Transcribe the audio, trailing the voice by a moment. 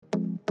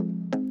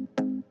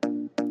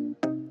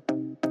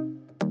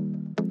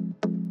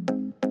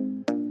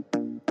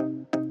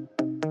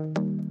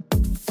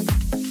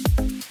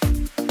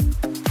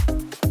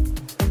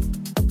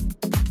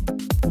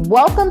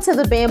Welcome to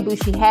the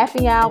Bambushi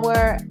Happy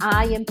Hour.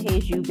 I am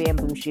Teju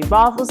Bambushi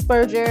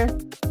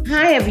Roethlisberger.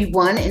 Hi,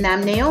 everyone, and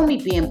I'm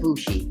Naomi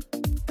Bambushi.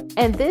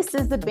 And this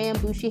is the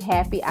Bambushi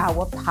Happy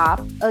Hour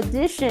Pop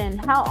Edition.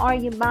 How are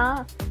you,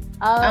 Ma?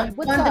 I'm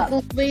What's wonderful,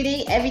 up?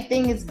 sweetie.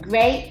 Everything is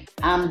great.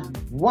 I'm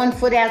 1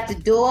 foot out the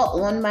door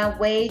on my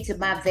way to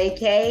my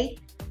vacay,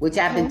 which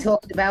I've been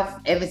talking about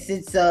ever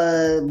since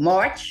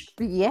March.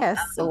 Yes,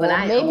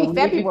 But maybe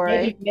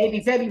February. maybe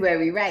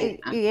February, right?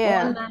 I'm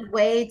Yeah. on my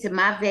way to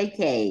my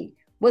vacay.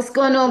 What's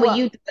going on with Well,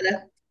 you,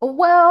 daughter?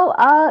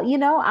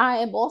 I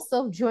am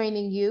also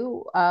joining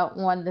you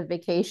on the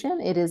vacation.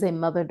 It is a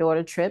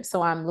mother-daughter trip,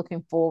 so I'm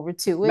looking forward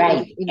to it. It'll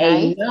Right. be A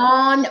nice.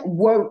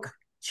 non-work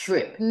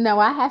trip. No,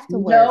 I have to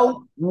work.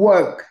 No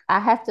work. I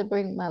have to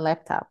bring my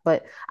laptop,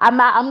 but I'm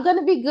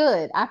gonna be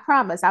good. I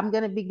promise I'm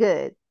gonna be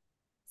good.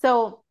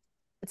 So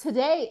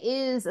today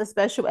is a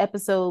special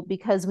episode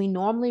because we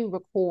normally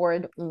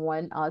record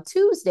on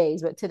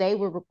Tuesdays, but today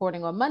we're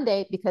recording on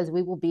Monday because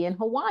we will be in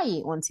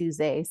Hawaii on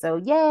Tuesday. So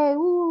yay, woo,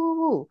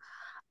 woo, woo.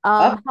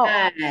 All Um, how,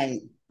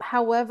 right.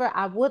 However,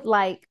 I would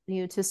like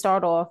you to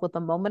start off with a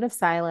moment of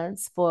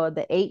silence for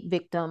the 8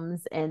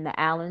 victims in the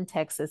Allen,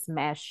 Texas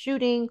mass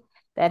shooting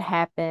that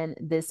happened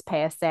this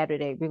past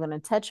Saturday. We're going to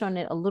touch on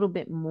it a little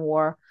bit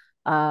more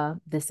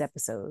this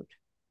episode.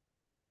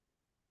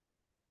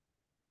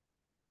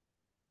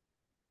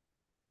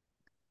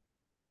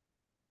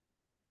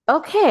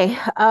 Okay,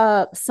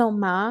 so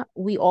Ma,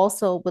 we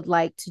also would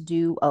like to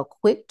do a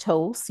quick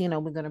toast.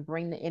 We're gonna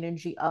bring the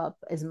energy up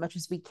as much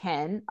as we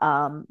can,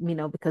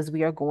 because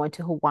we are going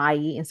to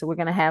Hawaii, and so we're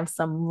gonna have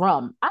some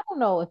rum. I don't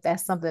know if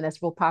that's something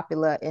that's real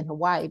popular in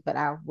Hawaii, but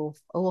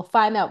we'll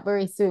find out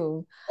very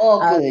soon.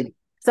 All Uh, good.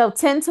 so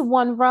 10 to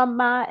 1 rum,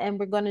 Ma, and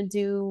we're gonna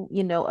do,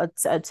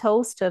 a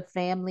toast of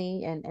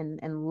family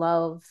and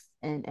love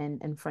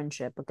and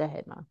friendship. But go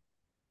ahead, Ma.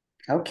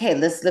 Okay,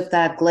 let's lift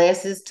our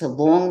glasses to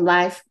long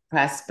life,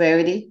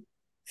 prosperity,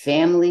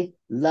 family,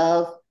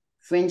 love,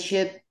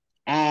 friendship,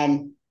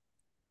 and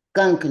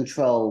gun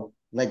control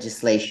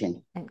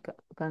legislation. And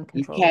gun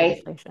control Okay,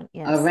 legislation.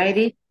 all Yes.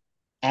 righty.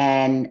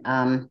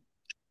 And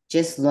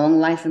just long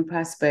life and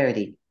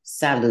prosperity.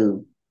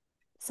 Salud.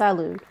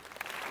 Salud.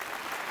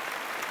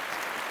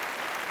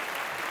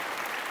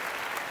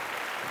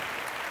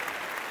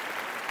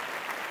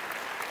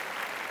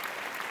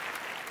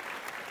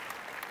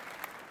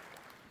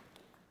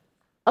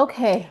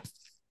 Okay.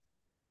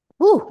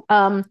 Whew.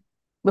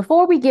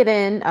 Before we get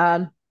in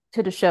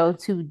to the show,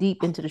 too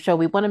deep into the show,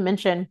 we want to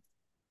mention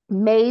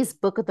May's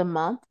Book of the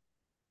Month,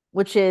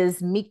 which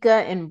is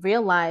Mika in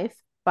Real Life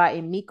by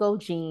Emiko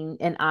Jean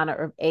in honor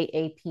of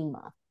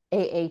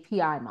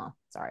AAPI month.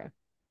 Sorry.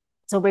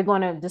 So we're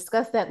going to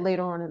discuss that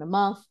later on in the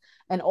month.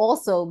 And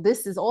also,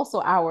 this is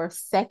also our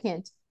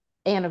second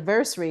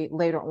anniversary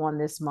later on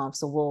this month.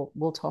 So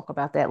we'll talk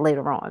about that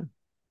later on.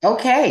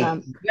 Okay,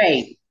 Um,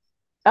 great.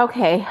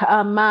 Okay,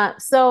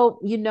 so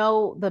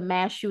the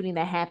mass shooting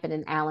that happened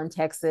in Allen,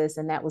 Texas,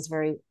 and that was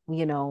very,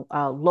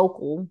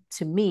 local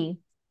to me,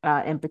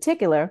 in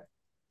particular,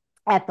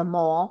 at the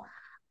mall.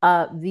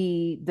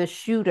 The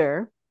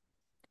shooter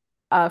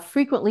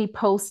frequently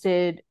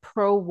posted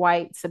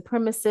pro-white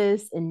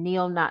supremacist and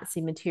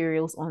neo-Nazi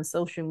materials on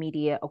social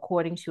media,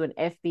 according to an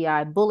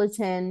FBI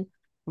bulletin,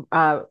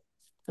 uh,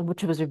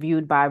 which was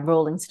reviewed by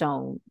Rolling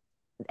Stone.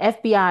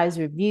 FBI's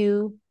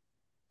review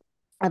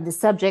of the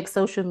subject's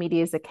social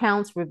media's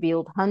accounts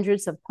revealed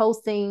hundreds of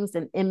postings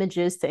and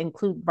images to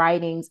include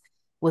writings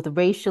with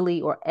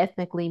racially or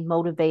ethnically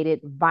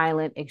motivated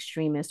violent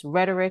extremist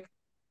rhetoric,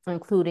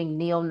 including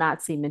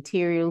neo-Nazi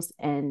materials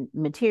and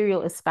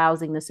material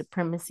espousing the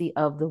supremacy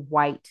of the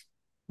white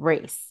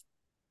race.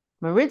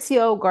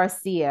 Mauricio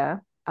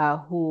Garcia,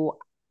 who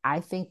I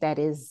think that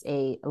is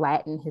a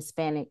Latin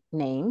Hispanic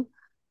name,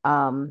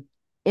 um,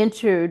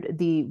 entered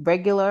the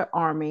regular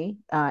army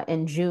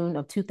in June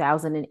of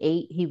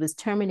 2008. He was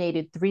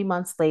terminated 3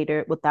 months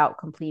later without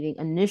completing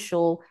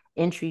initial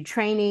entry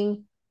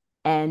training.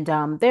 And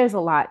there's a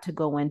lot to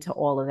go into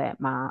all of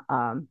that, Ma.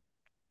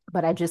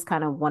 But I just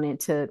kind of wanted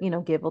to,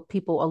 give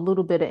people a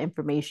little bit of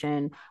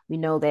information. We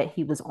know that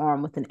he was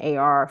armed with an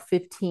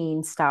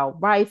AR-15 style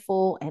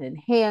rifle and a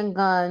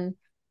handgun,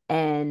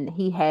 and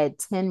he had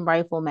 10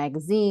 rifle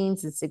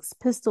magazines and 6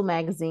 pistol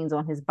magazines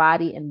on his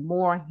body, and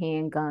more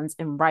handguns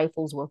and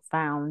rifles were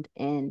found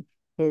in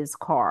his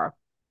car.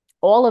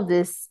 All of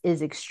this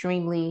is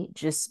extremely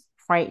just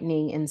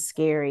frightening and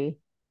scary.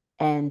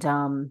 And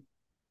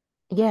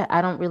yeah,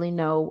 I don't really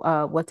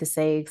know what to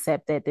say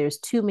except that there's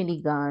too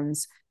many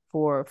guns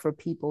for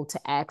people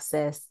to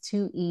access,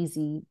 too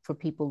easy for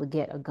people to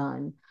get a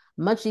gun.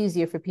 Much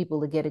easier for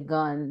people to get a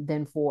gun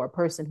than for a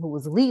person who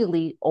was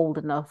legally old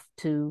enough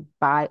to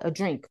buy a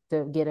drink,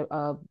 to get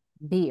a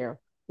beer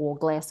or a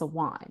glass of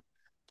wine.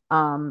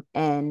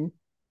 And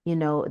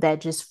that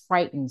just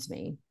frightens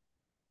me.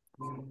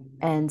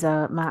 And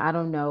I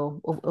don't know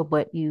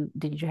what you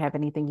did. You have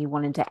anything you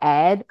wanted to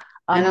add?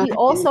 I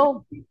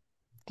don't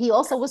He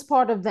also was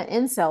part of the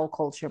incel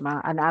culture,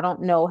 and I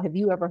don't know. Have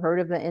you ever heard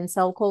of the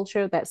incel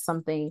culture? That's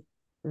something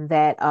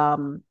that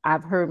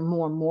I've heard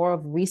more and more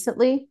of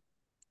recently.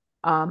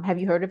 Have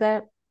you heard of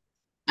that?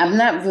 I'm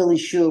not really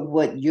sure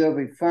what you're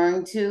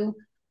referring to,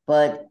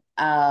 but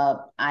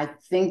I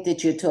think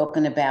that you're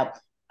talking about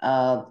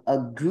a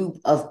group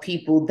of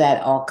people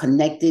that are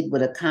connected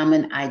with a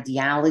common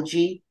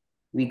ideology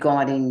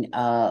regarding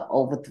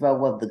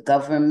overthrow of the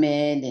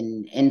government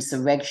and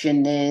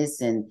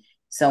insurrectionists and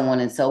so on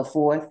and so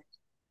forth.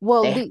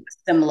 Well, They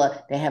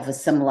have they have a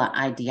similar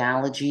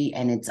ideology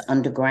and it's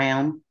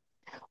underground.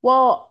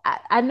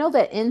 I know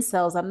that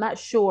incels, I'm not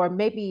sure,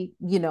 maybe,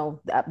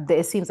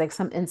 it seems like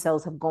some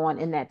incels have gone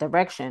in that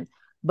direction,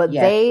 but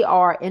Yes. they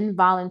are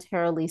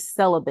involuntarily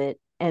celibate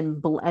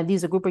and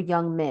these are a group of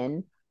young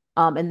men,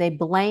 and they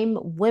blame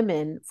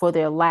women for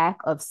their lack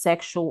of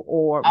sexual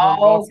or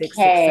romantic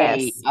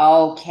Okay. success.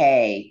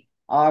 Okay.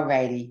 All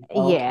righty. Yeah,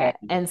 Okay.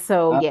 and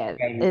so yeah,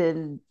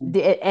 Okay.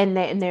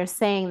 and they're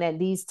saying that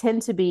these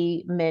tend to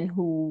be men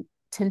who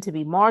tend to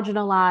be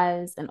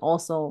marginalized and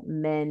also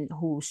men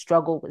who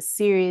struggle with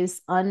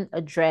serious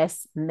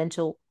unaddressed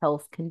mental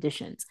health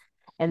conditions.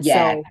 And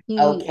Yeah. so he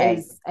Okay.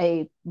 is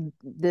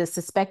the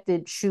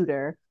suspected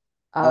shooter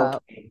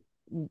Okay.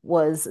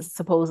 was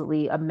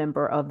supposedly a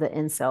member of the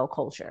incel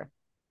culture.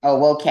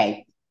 Oh,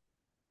 okay.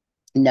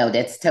 No,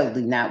 that's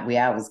totally not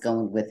where I was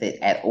going with it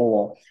at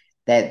all.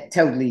 That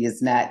totally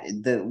is not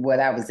the what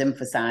I was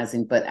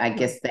emphasizing, but I Mhm.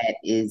 guess that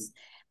is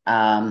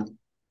um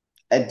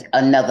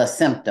another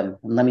symptom.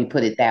 Let me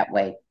put it that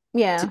way. To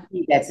Yeah.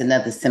 me, that's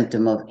another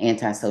symptom of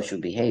antisocial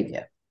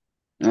behavior.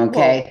 Well,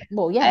 Okay.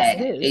 well, yes,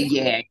 it is.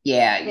 Yeah,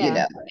 yeah,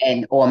 Yeah.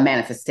 and or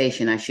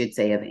manifestation, I should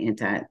say, of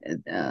anti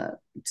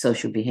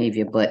social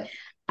behavior. But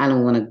I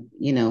don't want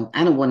to,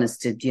 I don't want us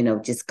to,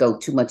 just go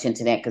too much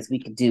into that because we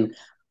could do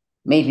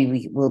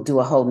maybe we'll do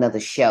a whole nother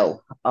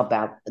show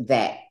about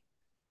that.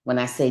 When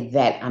I say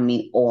that, I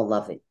mean all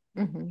of it.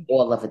 Hmm.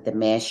 All of it, the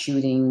mass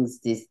shootings,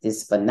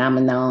 this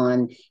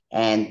phenomenon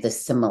and the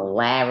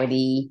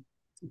similarity.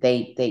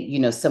 They,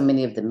 so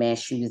many of the mass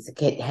shooters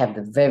have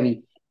the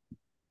very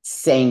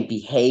same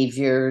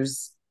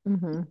behaviors,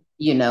 Hmm.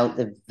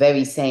 the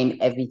very same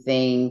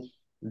everything,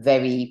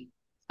 very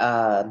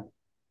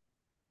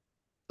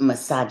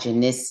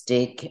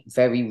misogynistic,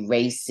 very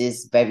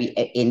racist,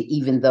 and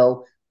even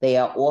though they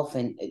are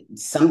often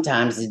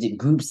sometimes the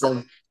groups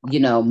of,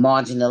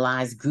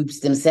 marginalized groups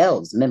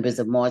themselves, members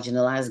of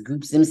marginalized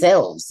groups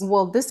themselves,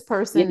 Well, this you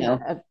person know.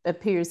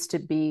 appears to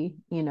be,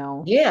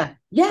 Yeah,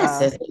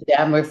 yes, uh,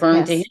 I'm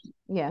referring to him,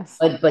 yes,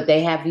 yes. but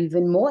they have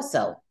even more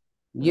so.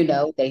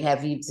 Hmm. They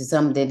have even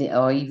some that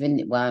are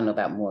even, well, I don't know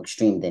about more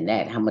extreme than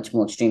that. How much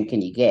more extreme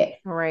can you get?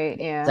 Right,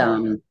 yeah.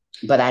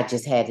 But I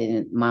just had it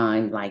in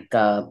mind, like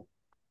the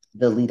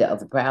leader of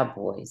the Proud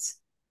Boys,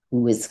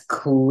 who is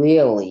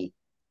clearly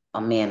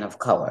a man of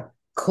color,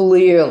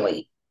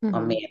 clearly a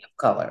Hmm. man of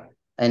color,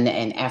 an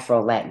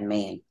Afro Latin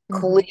man, Hmm.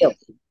 clearly.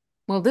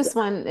 Well, this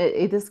one,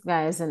 this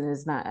guy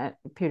is not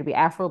appear to be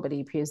Afro, but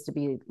he appears to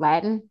be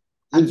Latin.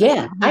 I'm not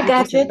Yeah, I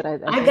got 100%, you.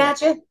 but I I think,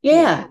 got you. yeah.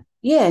 Yeah,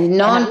 yeah, And a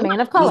non-white. man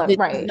of He's color. Right,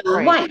 right,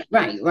 non-white.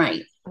 Right,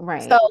 right.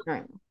 So,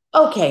 right, right.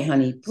 okay,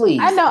 honey, please.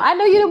 I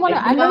know you didn't want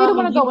to, I know you No, didn't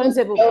want to you go want into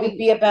the it, but show to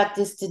be about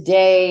this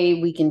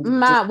today. We can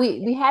just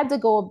we had to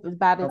go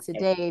about it okay.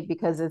 today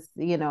because it's,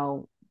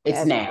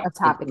 It's now. a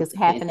topic is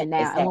happening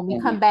now. It's And when we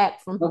happening come now.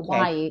 back from Okay.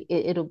 Hawaii,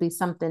 it'll be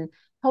something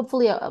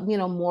hopefully,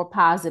 more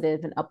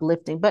positive and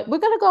uplifting. But we're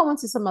going to go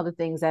into some other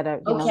things that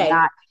are, Okay.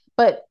 not,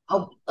 but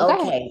Oh, go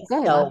ahead. okay. Go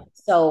ahead, Ma.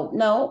 So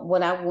no,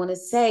 what I want to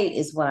say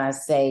is what I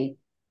say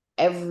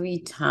every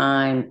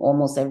time,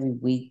 almost every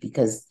week,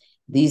 because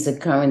these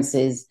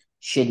occurrences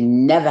should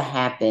never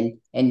happen,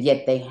 and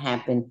yet they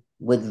happen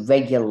with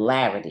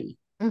regularity.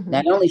 Mm-hmm.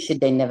 Not only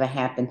should they never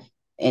happen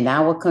in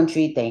our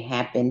country, they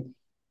happen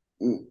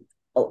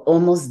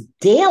almost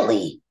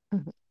daily,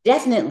 Mm-hmm.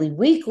 definitely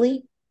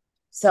weekly.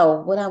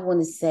 So, what I want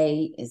to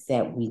say is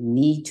that we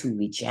need to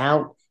reach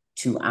out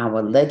to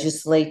our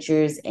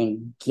legislatures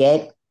and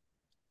get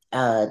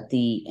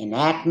the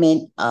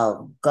enactment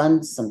of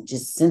some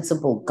just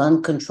sensible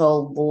gun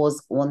control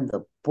laws on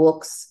the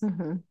books.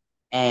 Mm-hmm.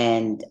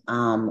 And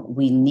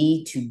we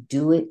need to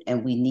do it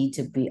and we need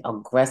to be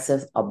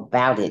aggressive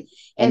about it.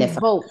 And if And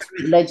our vote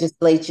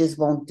legislatures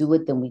won't do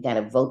it, then we got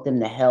to vote them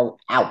the hell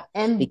out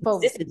and because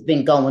vote. this has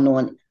been going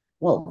on.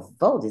 Well,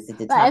 vote is at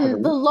the top of the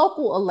And the list.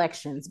 local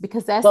elections,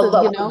 because that's Well,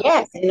 the, look,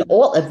 yes, in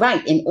all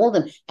right, in all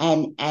them,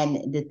 and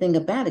the thing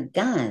about it,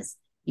 guys,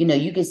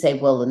 you can say,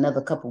 well,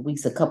 another couple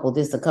weeks, a couple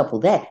this, a couple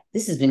that.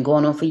 This has been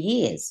going on for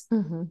years.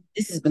 mm-hmm.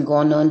 This has been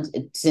going on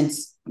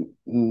since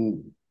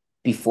mm,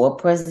 before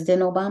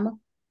President Obama.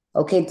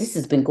 Okay, this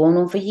has been going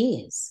on for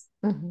years.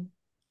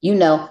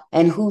 Mm-hmm.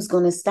 And who's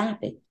going to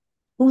stop it?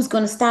 Who's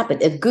going to stop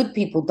it? If good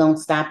people don't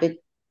stop it,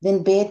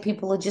 then bad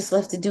people are just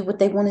left to do what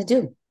they want to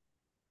do.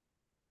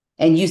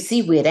 And you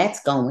see where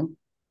that's going.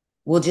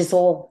 We'll just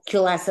all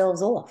kill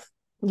ourselves off.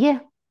 Yeah.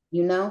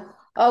 You know?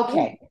 Yeah.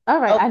 Okay. All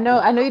right. Okay.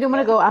 I know you don't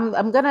want to go. I'm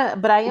gonna,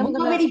 but I am We've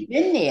gonna. already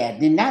been there.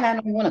 Then now I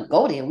don't want to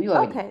go there. We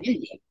already Okay.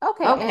 been there.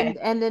 Okay. Okay.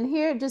 And then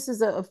here just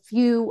is a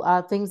few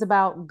things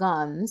about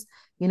guns.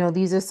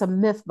 These are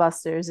some myth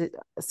busters.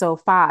 So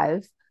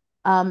five.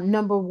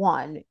 Number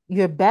one,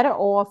 you're better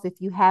off if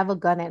you have a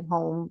gun at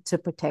home to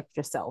protect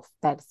yourself.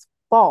 That's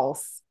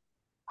false.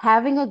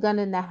 Having a gun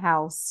in the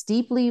house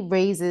steeply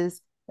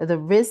raises the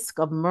risk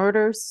of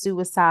murder,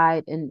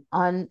 suicide, and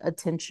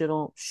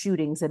unintentional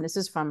shootings. And this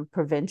is from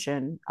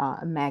Prevention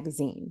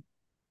magazine.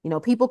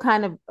 People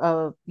kind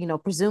of,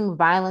 presume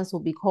violence will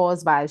be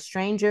caused by a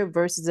stranger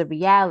versus a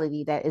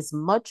reality that is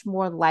much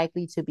more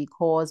likely to be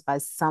caused by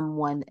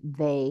someone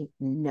they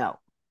know.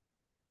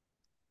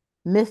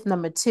 Myth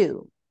number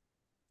two,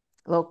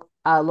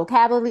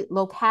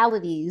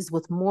 localities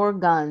with more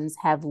guns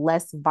have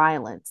less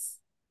violence.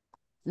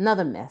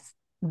 Another myth.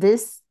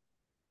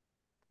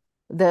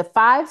 The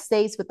five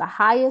states with the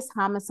highest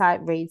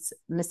homicide rates,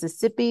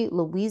 Mississippi,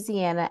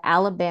 Louisiana,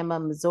 Alabama,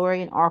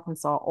 Missouri, and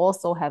Arkansas,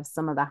 also have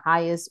some of the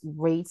highest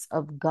rates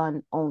of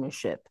gun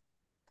ownership.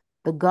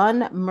 The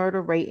gun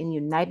murder rate in the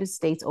United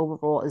States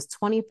overall is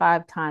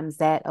 25 times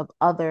that of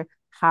other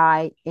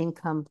high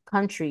income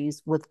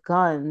countries where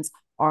guns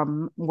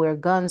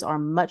are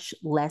much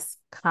less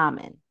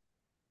common.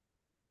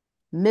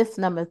 Myth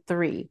number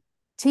three,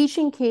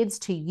 teaching kids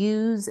to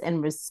use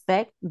and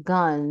respect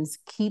guns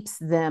keeps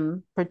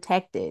them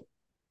protected.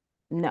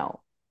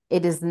 No,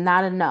 it is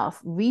not enough.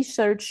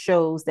 Research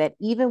shows that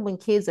even when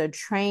kids are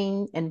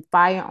trained in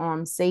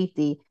firearm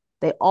safety,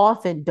 they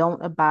often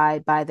don't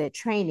abide by that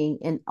training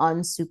in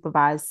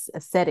unsupervised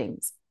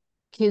settings.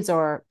 Kids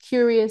are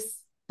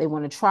curious. They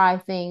want to try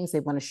things. They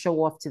want to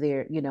show off to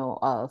their,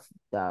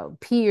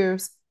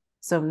 peers.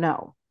 So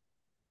no.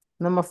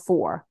 Number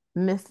four,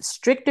 myth,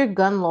 stricter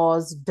gun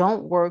laws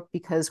don't work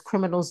because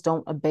criminals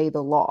don't obey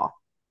the law.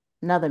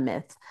 Another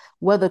myth,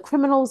 whether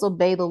criminals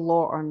obey the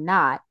law or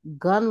not,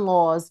 gun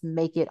laws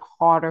make it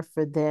harder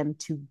for them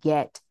to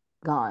get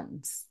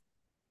guns.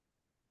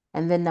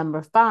 And then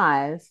number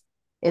five,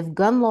 if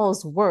gun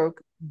laws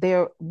work,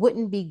 there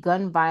wouldn't be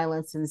gun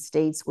violence in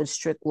states with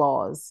strict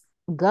laws.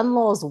 Gun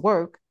laws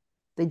work,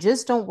 they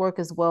just don't work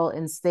as well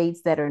in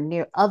states that are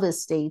near other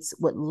states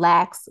with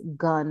lax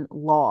gun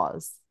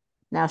laws.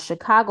 Now,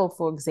 Chicago,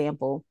 for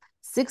example,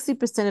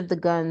 60% of the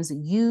guns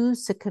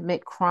used to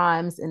commit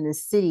crimes in the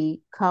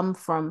city come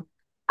from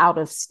out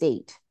of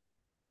state,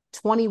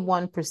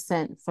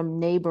 21% from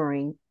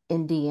neighboring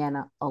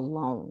Indiana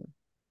alone.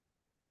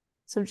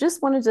 So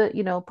just wanted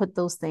to, put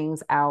those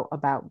things out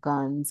about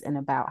guns and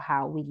about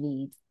how we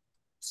need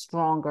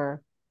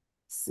stronger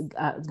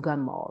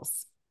gun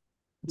laws.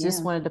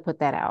 Just wanted to put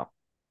that out.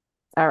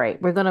 All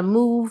right, we're going to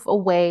move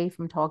away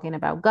from talking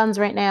about guns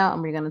right now,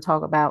 and we're going to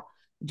talk about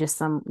just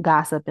some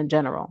gossip in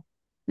general.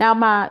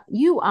 Now,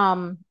 you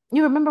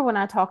remember when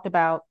I talked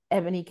about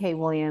Eboni K.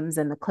 Williams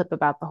and the clip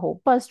about the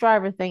whole bus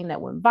driver thing that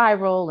went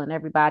viral, and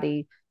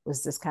everybody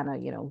was just kind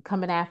of,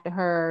 coming after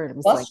her, and it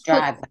was like, Bus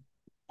driver.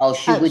 Oh,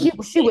 she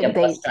wouldn't she date a wouldn't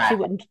bus date. She driver.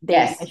 wouldn't date.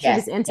 Yes, She was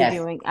yes, yes,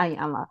 interviewing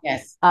Ayanla.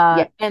 yes,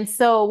 yes. And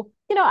so,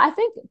 I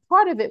think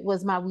part of it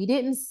was we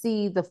didn't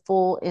see the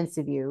full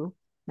interview,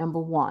 number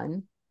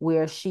one,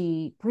 where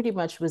she pretty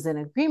much was in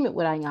agreement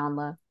with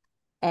Ayanla.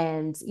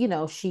 And,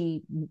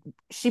 she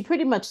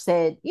pretty much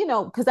said,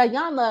 because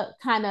Ayanla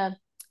kind of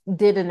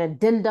did an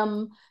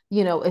addendum,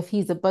 if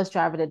he's a bus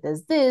driver that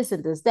does this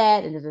and does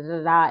that and da, da,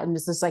 da, da, and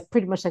this is like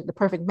pretty much like the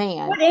perfect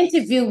man. What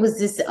interview was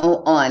this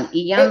on?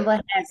 It,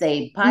 Iyanla has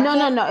a no, no,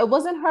 podcast? no. It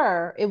wasn't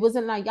her. It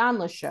wasn't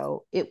Ayanla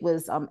show. It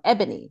was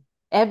Eboni.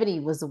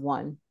 Eboni was the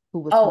one who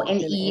was Oh, kind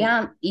of and doing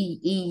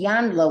it.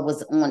 Iyanla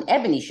was on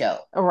Ebony Show.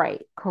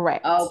 Right,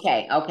 correct.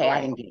 Okay, okay, I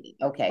Right. didn't get it.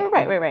 Okay.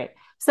 Right, right, right.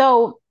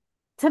 So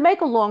to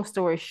make a long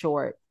story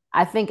short,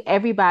 I think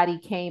everybody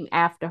came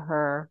after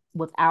her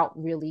without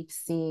really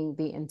seeing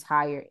the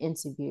entire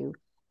interview.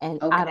 And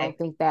I don't Okay.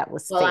 think that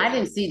was Well, I fair.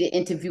 didn't see the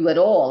interview at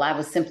all. I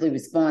was simply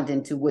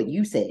responding to what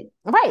you said.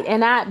 Right.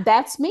 And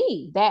that's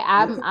me. That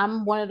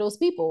I'm one of those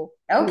people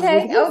who was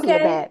Okay, guilty of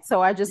okay, that.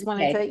 So I just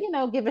wanted okay.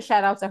 to, give a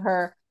shout out to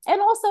her.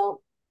 And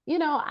also,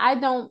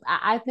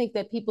 I think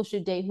that people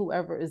should date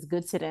whoever is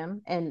good to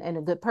them and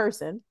a good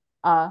person.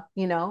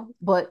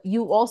 But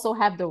you also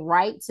have the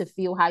right to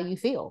feel how you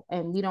feel.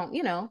 And we don't,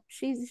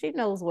 she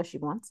knows what she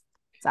wants.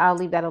 So I'll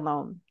leave that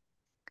alone.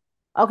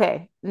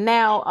 Okay.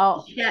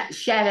 Now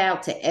Shout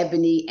out to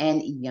Ebony and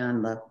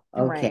Iyanla.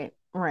 Okay, right,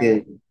 right.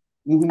 good.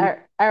 Hmm.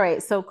 All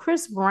right. So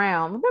Chris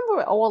Brown,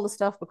 remember all the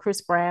stuff with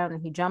Chris Brown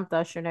and he jumped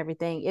Usher and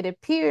everything. It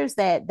appears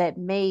that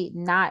may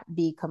not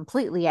be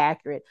completely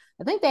accurate.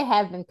 I think they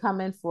have been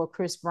coming for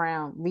Chris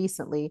Brown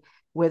recently,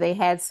 where they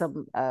had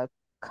some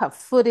cut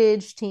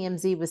footage.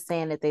 TMZ was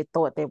saying that they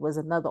thought there was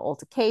another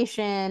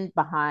altercation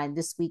behind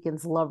this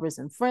weekend's Lovers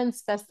and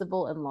Friends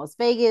Festival in Las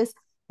Vegas.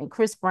 And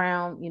Chris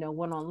Brown,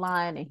 went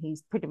online and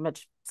he's pretty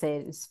much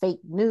said it's fake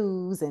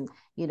news. And,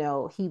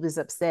 he was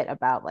upset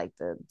about like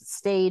the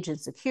stage and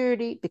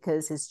security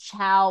because his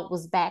child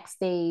was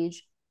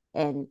backstage.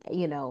 And,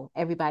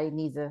 everybody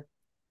needs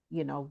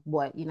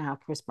how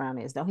Chris Brown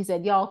is. Though he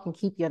said, y'all can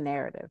keep your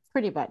narrative.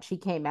 Pretty much. He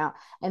came out.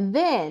 And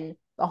then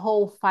the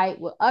whole fight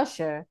with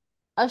Usher,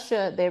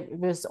 there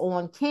was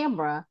on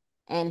camera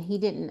and he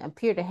didn't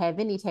appear to have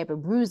any type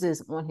of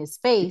bruises on his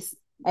face.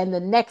 And the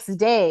next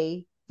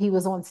day, he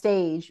was on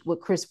stage with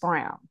Chris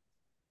Brown.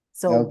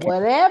 So Okay.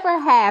 whatever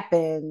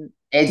happened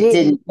It didn't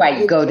didn't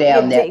quite it go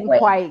down it that didn't way.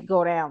 quite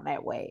go down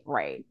that way,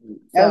 right?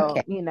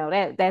 Okay. So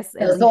that's So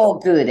at it's least all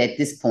good at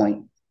this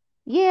point.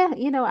 yeah,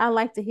 I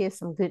like to hear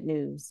some good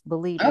news,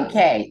 believe me.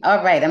 Okay.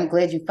 All right. I'm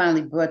glad you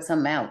finally brought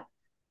some out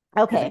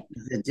because I Okay.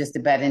 was just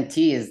about in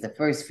tears the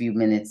first few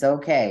minutes.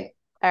 Okay.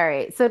 All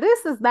right. So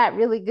this is not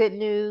really good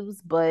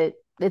news, but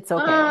it's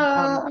okay.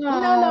 No,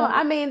 Oh,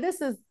 I mean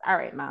this is all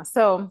right, Ma.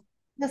 So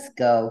let's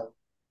go.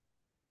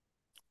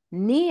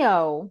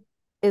 Neo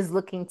is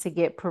looking to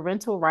get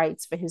parental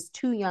rights for his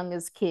two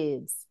youngest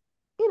kids.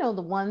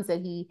 The ones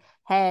that he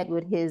had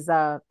with his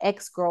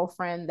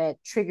ex-girlfriend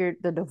that triggered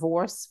the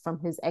divorce from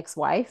his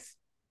ex-wife.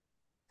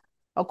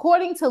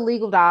 According to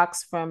legal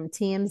docs from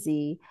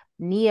TMZ,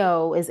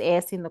 Neo is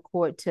asking the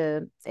court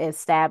to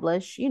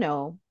establish,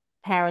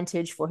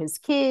 parentage for his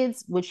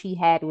kids, which he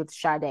had with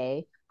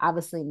Sade.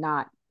 Obviously,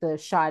 not the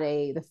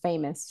Sade, the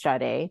famous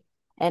Sade.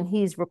 And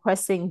he's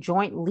requesting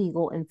joint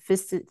legal and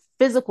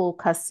physical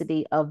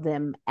custody of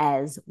them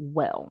as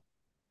well.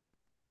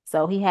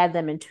 So he had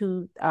them in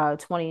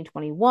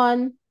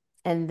 2021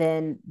 and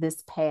then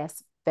this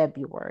past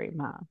February,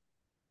 Mom.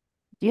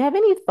 Do you have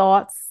any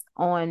thoughts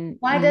on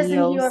Why doesn't he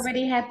Neo's?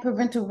 already have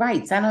parental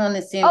rights? I don't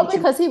understand Oh, what you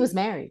because he was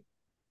married.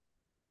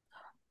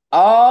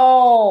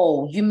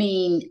 Oh, you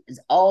mean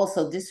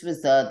also this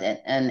was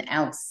an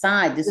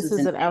outside, this This was was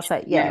an an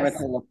outside, yes.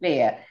 extramarital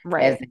affair, as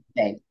Right. they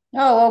say.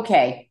 Oh,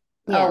 okay.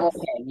 Oh, Yes.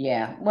 okay.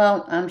 Yeah.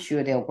 Well, I'm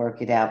sure they'll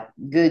work it out.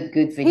 Good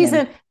for He's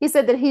him. in he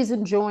said that he's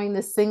enjoying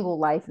the single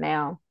life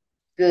now.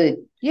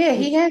 Good. Yeah,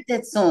 He he had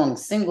that song,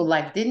 Single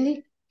Life, didn't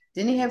he?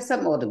 Didn't he have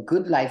something or The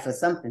Good Life or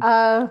something?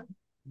 uh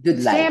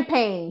Good Life.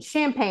 champagne,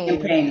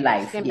 Champagne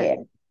Life. Yeah.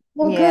 champagne.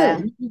 Well, Yeah.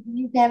 good.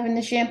 He's having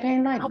the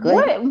champagne life.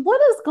 Good.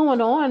 What is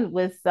going on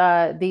with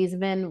these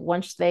men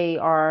once they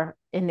are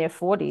in their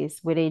 40s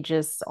where they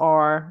just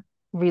are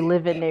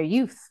reliving their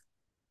youth?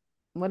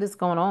 What is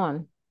going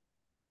on?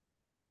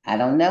 I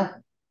don't know.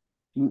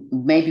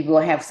 Maybe we'll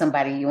have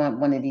somebody on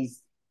one of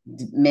these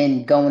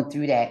men going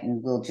through that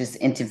and we'll just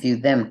interview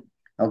them.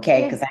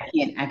 Okay. Yeah. Because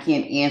I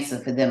can't answer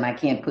for them. I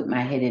can't put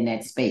my head in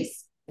that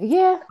space.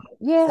 Yeah,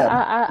 yeah. So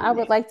I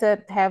would like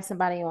to have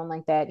somebody on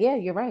like that. Yeah,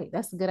 you're right.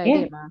 That's a good yeah,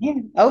 idea, man.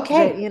 yeah.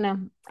 Okay.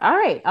 All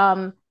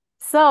right.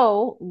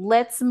 So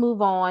let's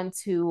move on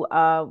to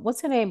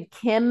what's her name?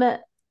 Kim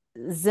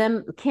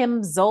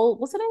Zol,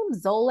 what's her name?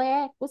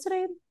 Zolak? What's her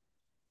name?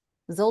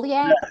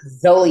 Zoliak?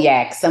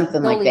 Zodiac,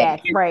 something like that.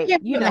 Zodiac, right.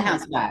 Can't You from the know her.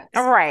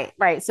 All housewives. right,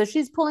 right. So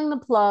she's pulling the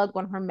plug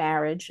on her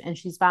marriage and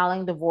she's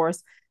filing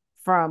divorce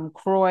from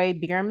Croy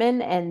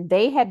Bierman. And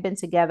they had been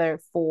together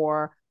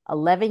for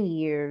 11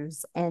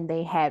 years and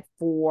they had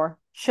four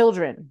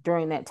children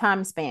during that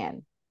time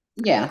span.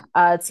 Yeah.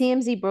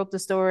 TMZ broke the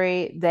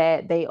story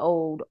that they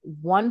owed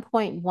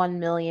 1.1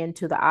 million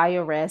to the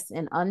IRS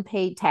in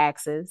unpaid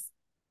taxes,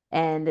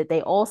 and that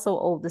they also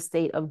owed the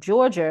state of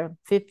Georgia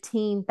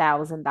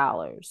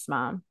 $15,000.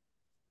 Mom,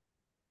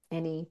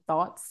 any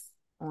thoughts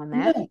on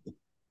that? No,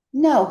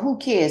 no, who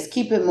cares?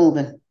 Keep it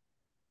moving.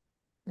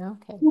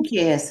 Okay. Who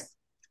cares?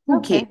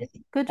 Who cares? Okay.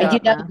 Good And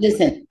job, Mom.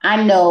 listen,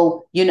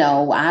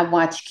 I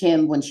watched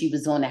Kim when she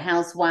was on the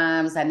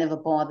Housewives. I never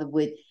bothered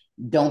with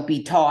Don't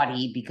Be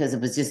Tardy because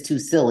it was just too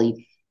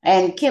silly.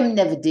 And Kim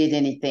never did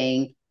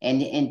anything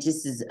and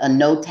just is a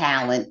no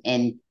talent.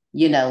 And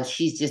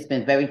she's just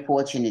been very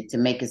fortunate to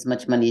make as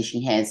much money as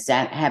she has.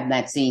 I have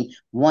not seen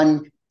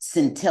one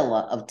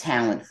scintilla of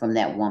talent from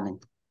that woman.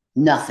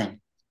 Nothing.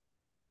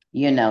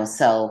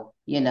 So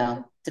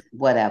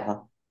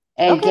whatever.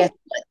 And Okay.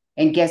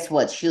 guess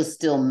what? She'll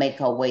still make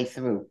her way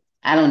through.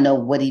 I don't know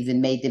what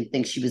even made them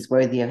think she was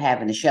worthy of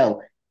having a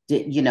show.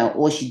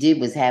 All she did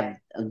was have,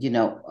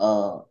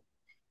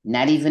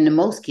 not even the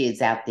most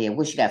kids out there.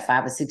 What, she got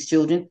 5 or 6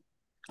 children?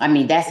 I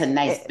mean, that's a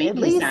nice At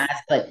family size,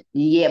 least, but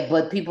yeah,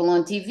 but people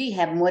on TV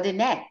have more than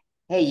that.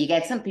 Hey, you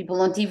got some people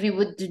on TV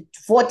with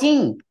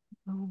 14.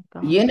 oh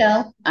God.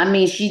 I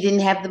mean, she didn't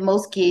have the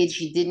most kids.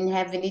 She didn't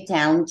have any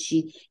talent.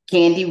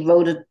 Candy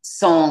wrote a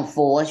song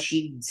for her.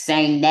 She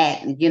sang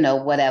that,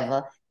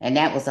 whatever. And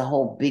that was a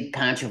whole big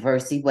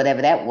controversy,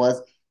 whatever that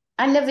was.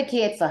 I never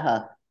cared for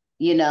her.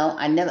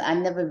 I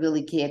never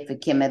really cared for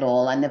Kim at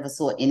all. I never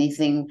saw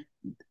anything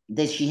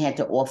that she had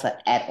to offer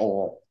at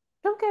all.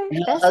 Okay. And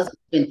her That's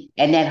husband,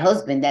 and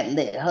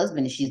that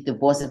husband she's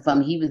divorcing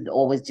from, he was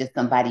always just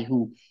somebody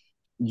who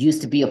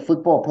used to be a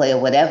football player,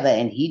 whatever,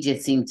 and he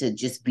just seemed to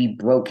just be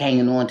broke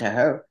hanging on to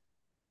her.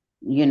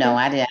 okay.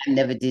 I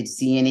never did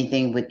see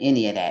anything with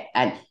any of that.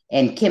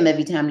 And Kim,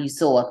 every time you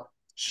saw her,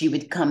 she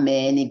would come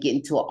in and get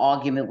into an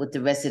argument with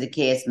the rest of the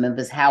cast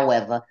members.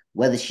 However,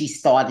 whether she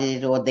started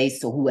it or they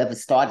saw whoever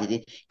started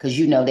it, because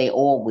they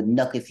all would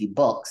knuck if you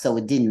buck, so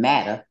it didn't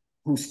matter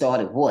who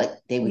started what.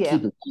 They would Yeah.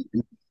 keep it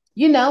going.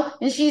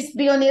 And she'd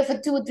be on there for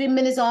 2 or 3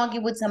 minutes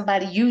arguing with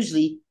somebody,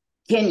 usually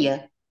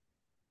Kenya,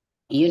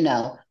 you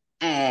know,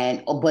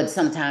 but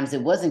sometimes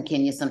it wasn't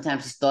Kenya.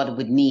 Sometimes it started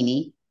with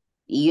Nene,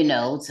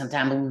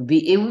 sometimes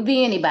it would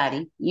be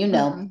anybody.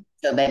 Mm-hmm.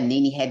 So that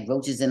Nene had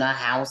roaches in her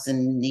house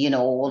and,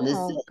 all this.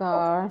 Oh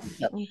gosh.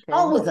 Oh, Okay.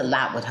 it was a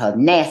lot with her.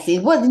 Nasty.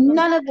 It was Um,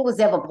 none of it was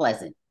ever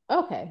pleasant.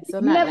 Okay, so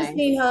not Never nice.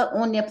 seen her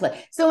on their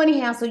play. So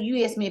anyhow, so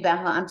you asked me about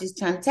her. I'm just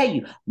trying to tell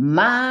you,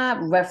 my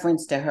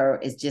reference to her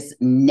is just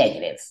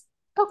negative.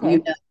 You Okay,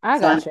 know, I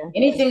so I'm gotcha.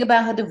 anything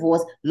about her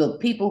divorce.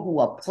 Look, people who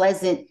are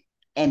pleasant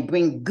and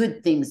bring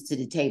good things to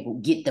the table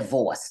get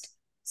divorced.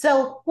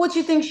 So what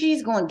you think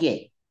she's gonna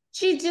get?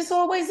 She just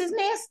always is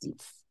nasty.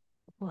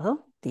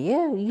 Well,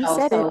 yeah, you Oh,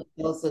 said it.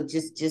 so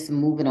just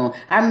moving on.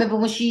 I remember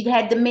when she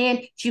had the man,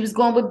 she was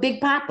going with Big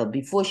Papa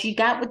before she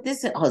got with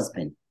this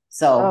husband.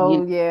 So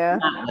Oh yeah.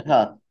 not with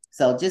her.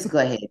 So just go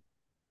ahead.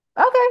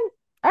 Okay.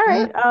 All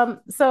right.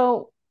 Mm-hmm.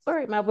 So all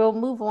right, now we'll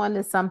move on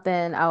to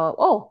something.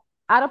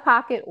 Out of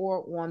pocket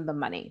or on the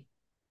money.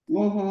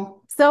 Mm-hmm.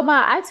 So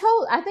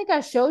I think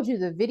I showed you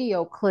the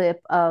video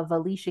clip of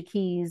Alicia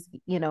Keys,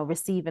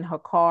 receiving her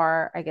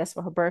car, I guess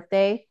for her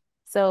birthday.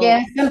 Yeah,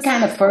 So some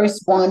kind of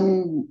first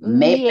one,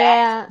 Maybach,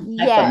 yeah,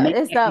 like a yeah,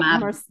 it's Maybach the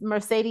model.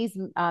 Mercedes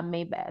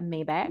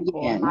Maybach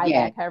or Yeah,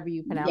 yeah, Maybach, however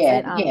you pronounce yeah,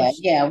 it. yeah,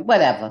 yeah,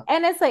 whatever.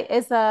 And it's like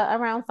it's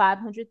around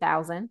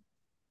 500,000.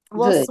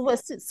 Well, Good.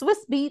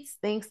 Swiss Beats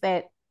thinks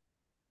that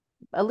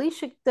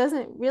Alicia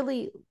doesn't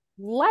really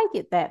like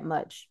it that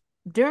much.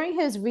 During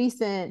his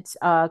recent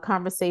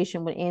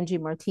conversation with Angie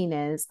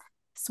Martinez,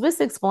 Swiss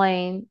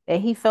explained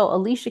that he felt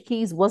Alicia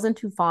Keys wasn't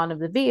too fond of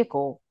the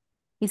vehicle.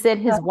 He said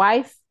his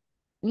wife,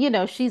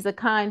 she's a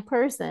kind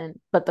person,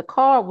 but the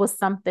car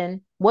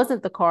wasn't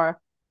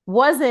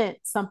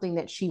something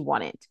that she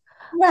wanted.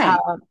 Right.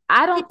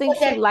 I He don't think bought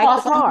she that liked car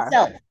the for car.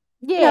 himself.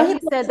 Yeah, He he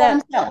bought it said for that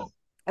himself.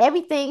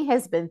 everything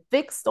has been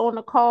fixed on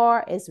the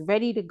car, it's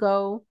ready to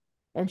go,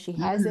 and she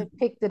hasn't Mhm.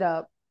 picked it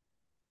up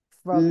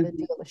from the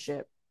Mhm.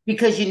 dealership.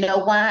 Because you know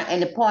why?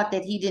 And the part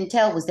that he didn't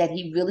tell was that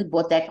he really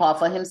bought that car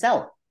for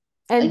himself.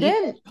 And And you,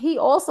 then he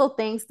also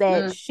thinks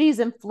that mm, she's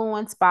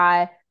influenced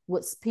by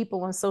what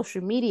people on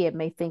social media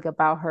may think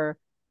about her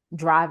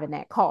driving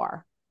that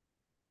car.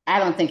 I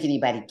don't think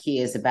anybody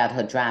cares about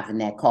her driving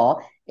that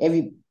car.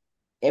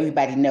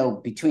 Everybody know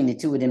between the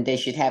two of them they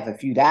should have a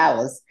few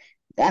dollars.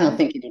 I don't Mm-hmm.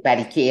 think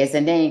anybody cares,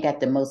 and they ain't got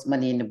the most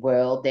money in the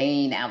world. They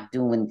ain't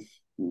outdoing,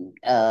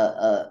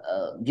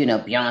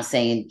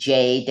 Beyonce and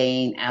Jay. They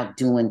ain't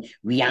outdoing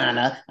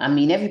Rihanna. I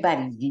mean,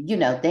 everybody,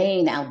 they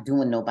ain't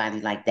outdoing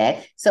nobody like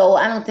that. So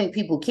I don't think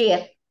people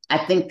care.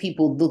 I think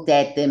people looked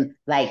at them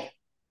like,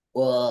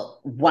 well,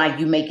 why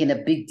you making a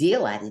big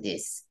deal out of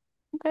this?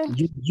 Okay.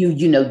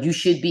 You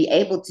should be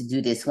able to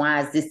do this.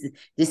 Why is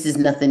this is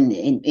nothing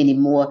any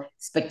more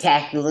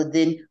spectacular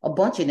than a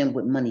bunch of them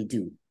with money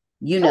do?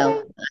 You Okay.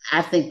 know,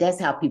 I think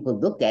that's how people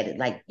looked at it.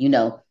 Like, we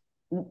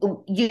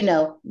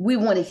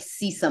want to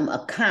see some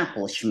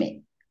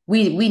accomplishment.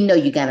 We know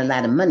you got a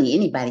lot of money.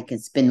 Anybody can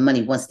spend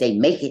money once they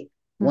make it,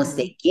 once Mm-hmm.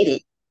 they get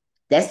it.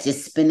 That's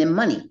just spending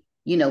money.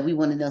 We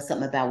want to know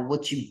something about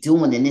what you're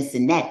doing and this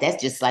and that. That's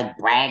just like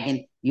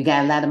bragging. You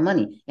got a lot of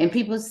money, and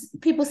people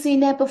seen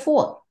that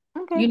before.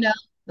 Okay. You know,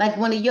 like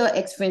one of your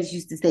ex friends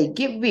used to say,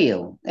 "Get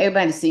real."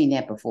 Everybody's seen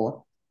that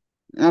before.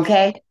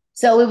 Okay,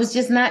 so it was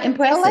just not I like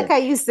impressive. how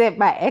you said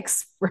my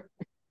ex friend.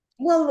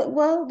 Well,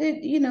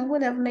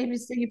 whatever. Maybe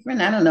it's still your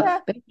friend. I don't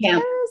know. But yeah,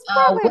 It's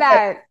probably what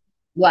not.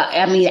 well,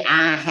 I mean,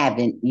 I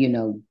haven't,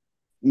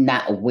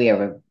 not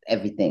aware of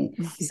everything.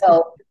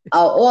 So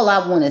all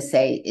I want to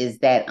say is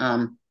that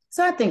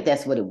so I think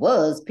that's what it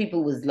was.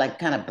 People was like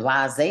kind of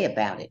blasé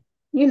about it.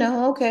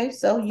 Okay,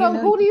 so So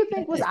who do you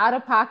think was out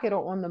of pocket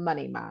or on the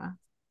money, Ma?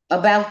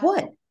 about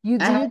what? Do I you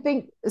don't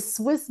think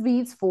Swiss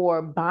Beats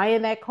for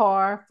buying that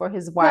car for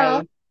his know.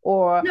 wife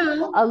or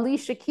No.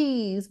 Alicia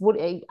Keys would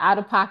a out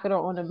of pocket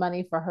or on the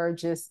money for her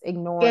just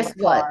ignoring Guess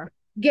the what? car?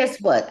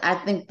 Guess what? I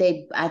think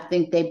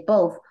they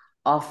both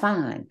are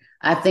fine.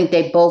 I think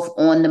they both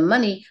on the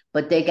money,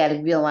 but they got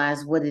to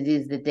realize what it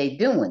is that they're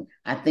doing.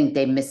 I think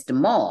they missed the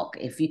mark.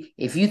 If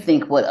you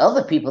think what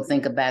other people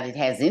think about it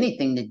has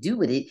anything to do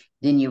with it,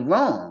 then you're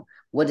wrong.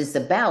 What it's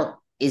about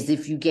is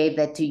if you gave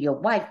that to your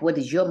wife, what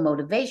is your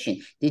motivation?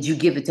 Did you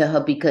give it to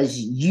her because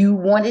you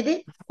wanted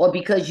it or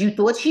because you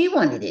thought she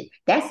wanted it?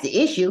 That's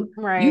the issue.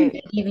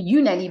 Right.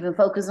 You not even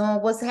focus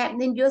on what's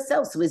happening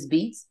yourself, Swiss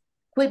Beats.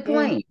 Quit Yeah.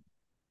 playing.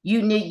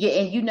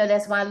 And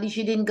that's why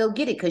Alicia didn't go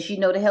get it because she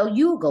know the hell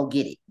you go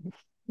get it.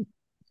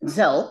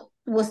 So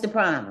what's the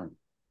problem?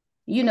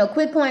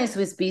 Quit playing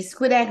Swiss Beats.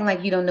 Quit acting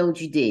like you don't know what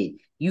you did.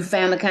 You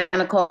found the kind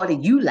of car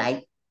that you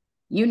like,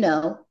 you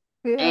know,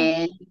 Yeah.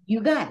 and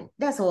you got it.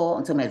 That's all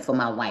I'm talking about for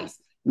my wife.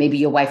 Maybe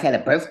your wife had a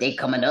birthday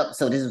coming up,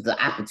 so this was the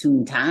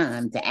opportune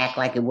time to act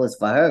like it was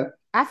for her.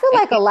 I feel And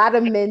like a lot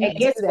of men and do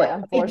guess that, what? Yeah,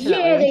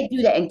 unfortunately. they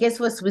do that. And guess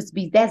what, Swiss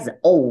Beats? That's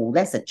old.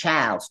 That's a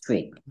child's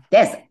trick.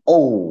 That's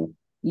old.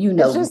 You It's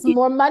know, just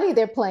more money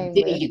they're playing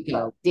there with. you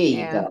go. There you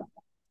Yeah. go.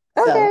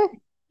 So Okay.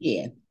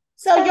 yeah.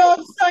 So All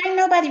right. ain't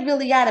nobody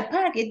really out of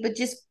pocket, but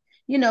just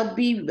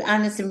be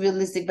honest and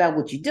realistic about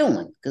what you're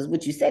doing. Because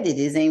what you said it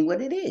is ain't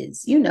what it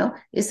is.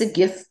 It's a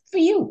gift for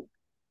you.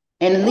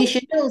 And Oh,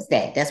 Alicia knows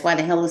that. That's why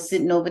the hell is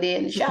sitting over there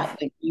in the shop.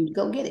 Like, you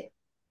go get it.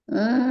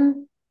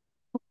 Mm-hmm.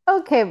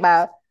 okay,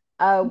 Bob.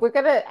 We're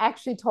gonna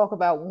actually talk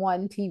about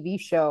one TV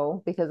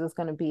show because it's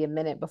gonna be a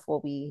minute before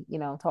we,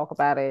 talk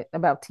about it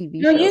about TV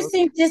No, you shows.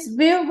 seem just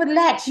real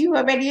relaxed. You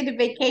already in the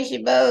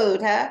vacation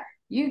mode, huh?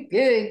 You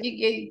good.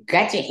 You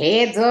got your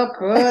hands all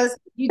crossed.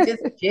 You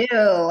just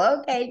chill.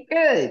 Okay,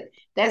 good.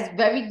 That's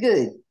very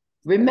good.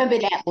 Remember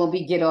that when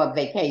we get on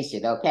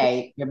vacation,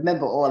 okay?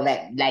 Remember all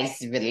that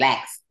nice,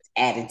 relaxed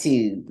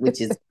attitude,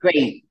 which is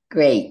great,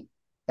 great.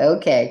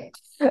 Okay.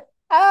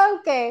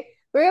 Okay,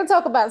 we're gonna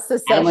talk about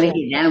Succession. I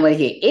don't want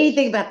to hear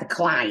anything about the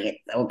client,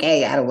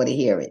 okay? I don't want to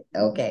hear it.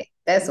 Okay.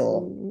 That's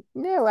all.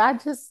 No, I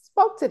just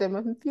spoke to them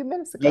a few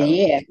minutes Yeah, ago.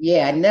 yeah,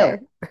 yeah, I know.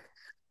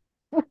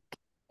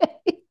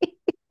 Okay.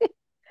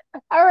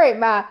 All right,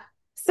 Ma.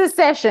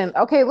 Succession.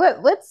 Okay,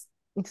 let's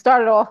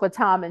start it off with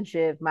Tom and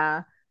Shiv,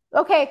 Ma.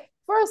 Okay,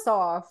 first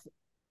off,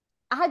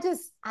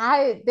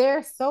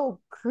 they're so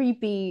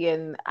creepy,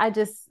 and I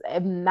just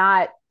am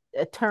not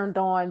turned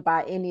on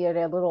by any of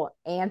their little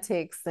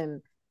antics,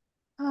 and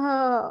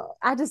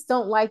I just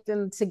don't like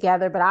them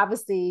together. But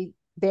obviously,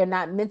 they're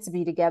not meant to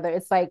be together.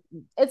 It's like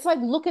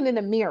looking in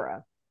a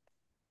mirror.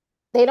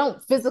 They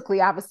don't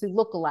physically obviously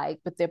look alike,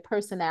 but their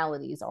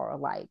personalities are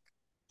alike.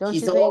 Don't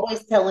She's you think?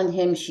 always telling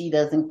him she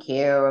doesn't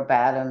care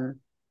about him.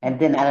 And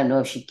then I Mhm. don't know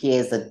if she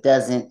cares or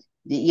doesn't.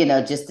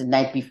 Just the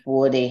night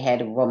before they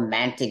had a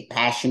romantic,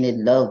 passionate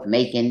love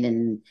making,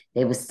 and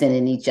they were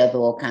sending each other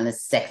all kind of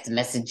sex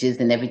messages,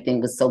 and everything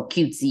was so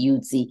cutesy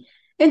cutesy.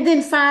 And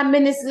then 5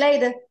 minutes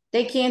later,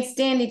 they can't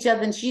stand each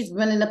other, and she's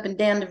running up and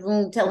down the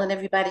room telling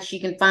everybody she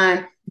can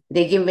find.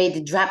 They getting ready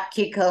to drop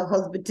kick her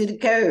husband to the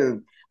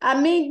curb. I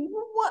mean,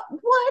 what?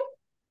 What?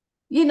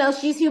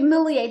 She's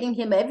humiliating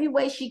him every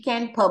way she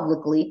can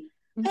publicly.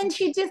 And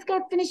she just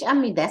got finished. I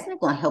mean, that's not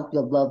going to help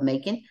your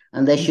lovemaking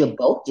unless you're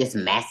both just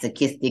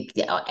masochistic,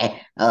 or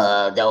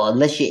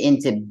unless you're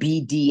into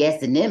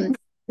BDS and them.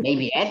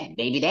 Maybe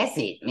that's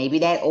it. Maybe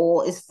that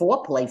all is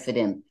foreplay for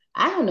them.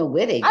 I don't know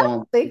where they're I don't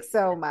going. think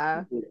so,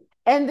 Ma.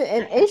 And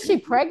is she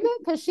pregnant?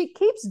 Because she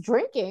keeps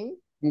drinking.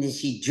 And is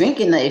she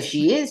drinking? If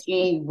she is, she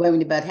ain't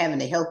worried about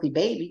having a healthy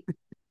baby.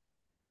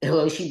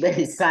 Well, she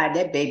better sign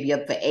that baby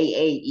up for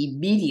AA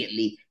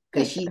immediately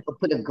because she's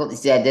gonna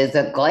said there's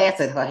a glass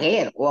in her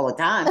head all the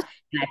time.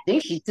 And I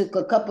think she took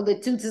a couple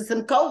of toots of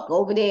some coke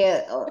over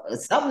there,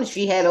 something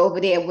she had over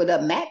there with a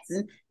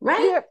Matson,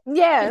 right?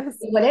 Yeah, yes,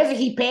 Whatever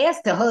he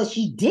passed to her,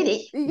 she did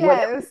it.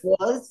 Whatever yes, it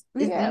was,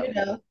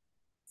 yeah.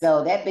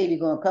 So that baby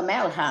gonna come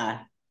out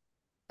high.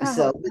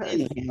 So, Oh but gosh.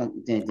 anyhow,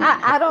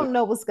 I don't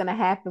know what's gonna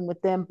happen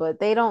with them, but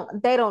they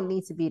don't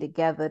need to be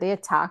together. They're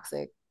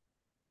toxic.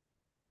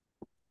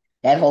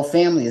 that whole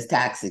family is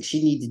toxic.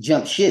 She need to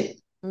jump ship.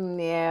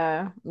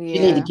 Yeah, She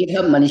need to yeah. get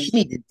her money. She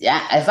need to.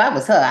 If I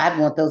was her, I'd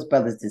want those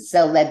brothers to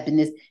sell that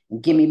business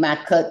and give me my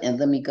cut, and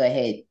let me go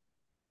ahead.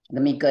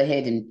 Let me go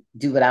ahead and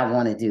do what I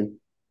want to do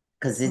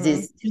because it Mm.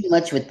 is too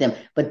much with them.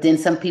 But then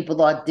some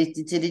people are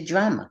addicted to the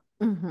drama.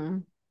 Hmm.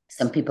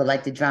 Some people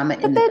like the drama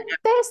But in the.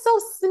 they're so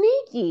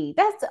sneaky.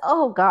 That's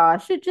oh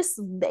gosh,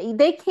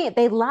 they can't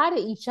they lie to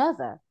each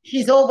other.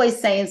 She's always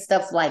saying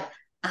stuff like,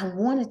 "I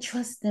want to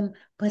trust them,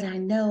 but I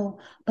know,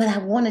 but I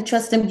want to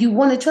trust them. You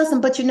want to trust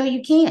them, but you know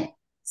you can't.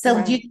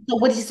 Right. So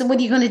what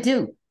are you going to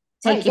do?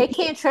 Take Right. your They pick.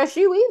 can't trust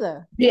you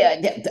either.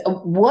 Yeah,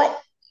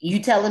 what you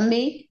telling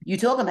me? You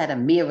talking about a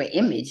mirror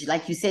image,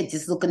 like you said.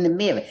 Just look in the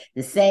mirror.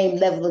 The same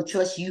level of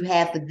trust you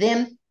have for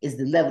them is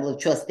the level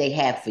of trust they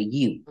have for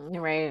you.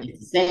 Right. It's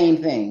the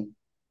same thing.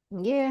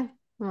 Yeah.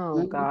 Oh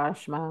Mhm.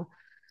 gosh, Mom.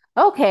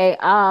 Okay.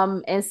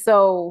 And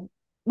so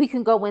we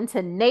can go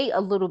into Nate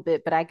a little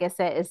bit, but I guess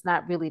that is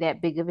not really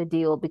that big of a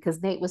deal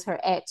because Nate was her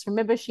ex.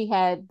 Remember, she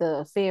had the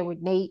affair with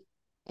Nate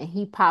and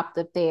he popped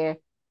up there.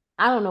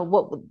 I don't know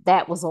what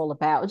that was all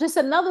about. Just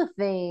another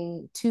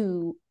thing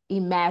to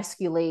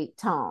emasculate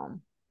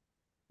Tom,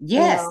 you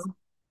know. Yes,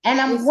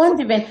 and I'm It's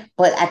wondering,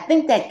 but I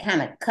think that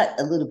kind of cut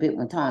a little bit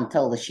when Tom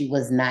told her she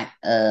was not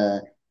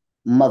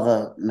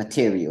mother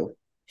material.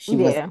 She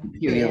wasn't yeah,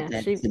 material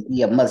yeah. that to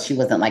be a mother. She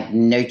wasn't like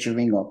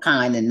nurturing or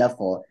kind enough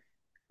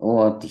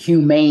or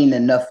humane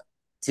enough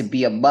to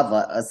be a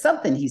mother or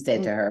something he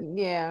said to her.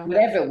 Yeah.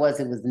 Whatever it was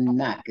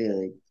not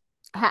good.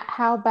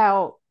 How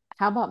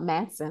about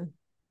Matson?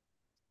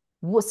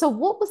 So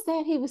what was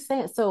that he was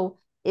saying? So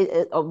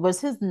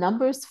was his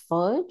numbers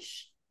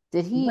fudge?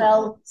 Did he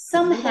Well,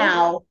 do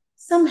that?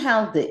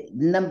 somehow the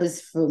numbers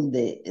from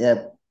the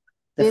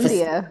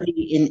India.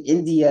 facility in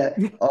India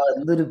are a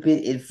little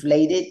bit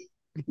inflated.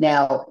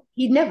 Now,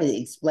 he never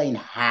explained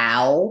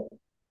how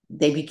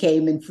they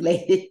became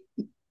inflated,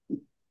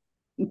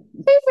 He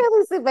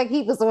really seemed like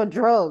he was on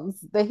drugs,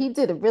 that he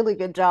did a really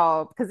good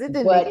job because it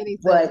didn't make but any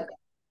sense.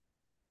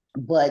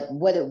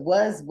 what it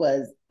was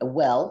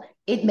well,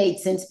 it made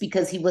sense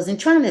because he wasn't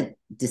trying to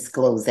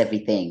disclose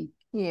everything.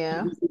 He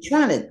Yeah. wasn't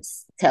trying to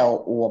tell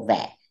all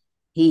that.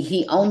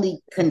 He only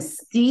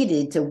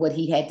conceded to what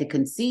he had to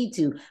concede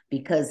to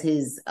because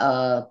his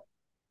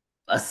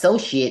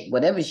associate,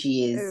 whatever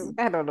she is,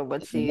 I don't know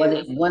what she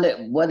is.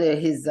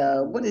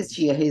 what is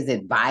she his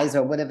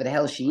advisor, whatever the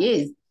hell she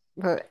is.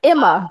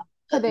 Emma.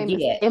 Her name is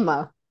Yeah,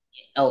 Emma.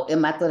 Oh,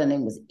 and I thought her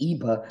name was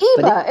Eba,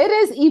 but Eba. It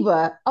is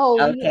Eba. Oh,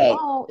 yeah. okay,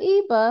 Oh,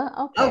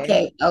 Eba.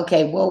 Okay.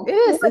 okay. It Well,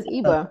 is. It's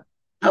Eba.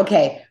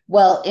 okay.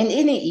 Well, in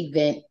any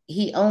event,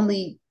 he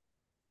only,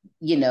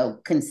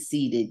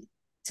 conceded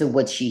to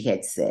what she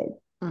had said,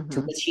 to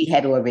Hmm. what she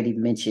had already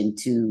mentioned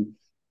to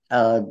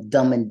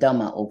Dumb and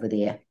Dumber over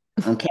there.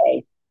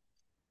 Okay.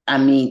 I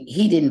mean,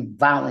 he didn't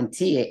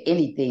volunteer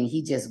anything.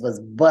 He just was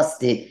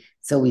busted.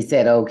 So he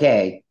said,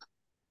 okay.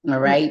 All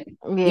right.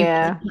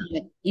 Yeah.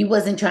 He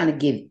wasn't trying to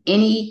give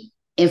any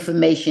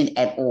information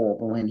at all.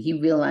 But when he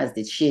realized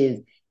that Shiv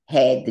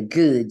had the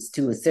goods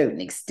to a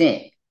certain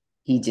extent,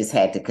 he just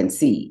had to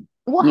concede.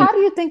 Well, You know, how do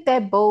you think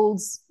that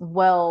bodes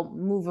well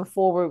moving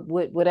forward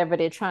with whatever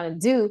they're trying to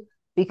do?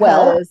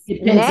 well, Because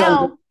depends on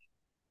now,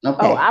 oh,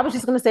 okay. I was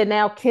just gonna say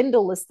now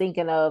Kendall is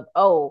thinking of,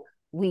 oh,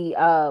 we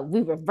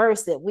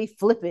reverse it, we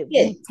flip it,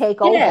 Yeah, we take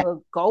yeah, over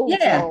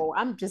yeah, Gojo.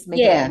 I'm just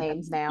making up yeah,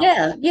 names now.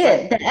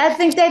 yeah. But I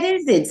think that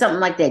is it. Something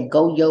like that.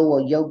 Go yo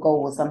or yo go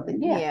or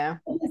something. Yeah. yeah.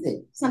 What is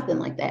it? Something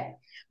like that.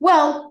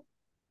 Well,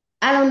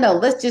 I don't know.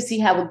 Let's just see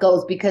how it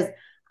goes because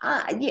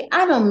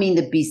I don't mean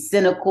to be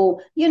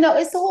cynical.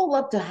 It's all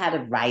up to how the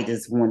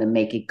writers want to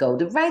make it go.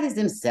 The writers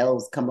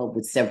themselves come up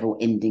with several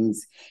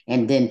endings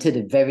and then to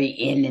the very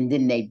end, and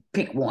then they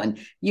pick one,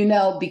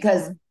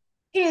 because Hmm.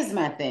 here's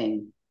my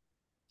thing.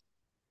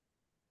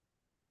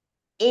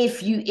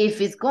 If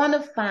it's going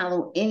to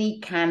follow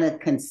any kind of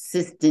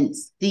consistent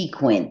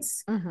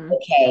sequence, Hmm.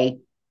 okay,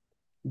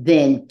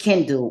 then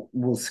Kendall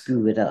will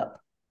screw it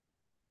up.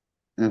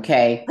 So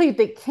Okay. you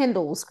think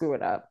Kendall will screw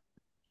it up?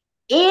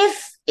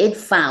 If it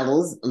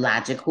follows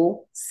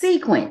logical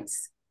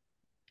sequence.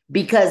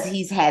 Because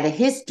he's had a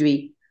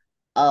history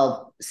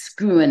of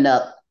screwing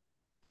up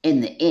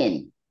in the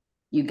end.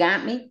 You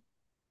got me?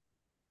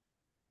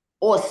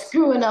 Or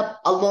screwing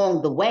up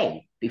along the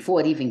way before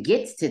it even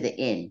gets to the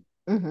end.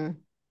 Hmm.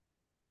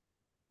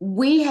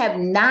 We have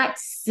not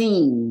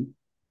seen,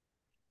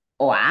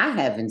 or I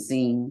haven't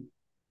seen,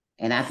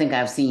 and I think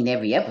I've seen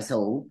every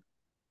episode.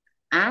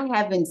 I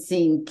haven't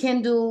seen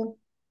Kendall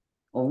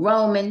or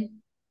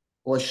Roman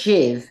or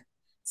Shiv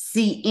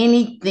see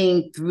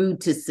anything through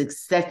to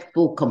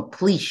successful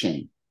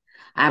completion.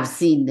 I've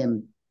seen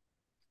them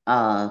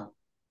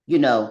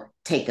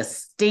take a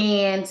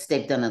stance.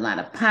 They've done a lot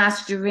of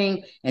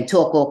posturing and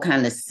talk all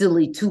kind of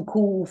silly, too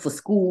cool for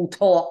school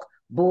talk,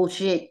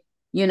 bullshit,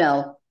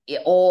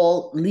 it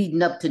all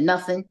leading up to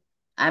nothing.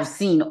 I've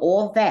seen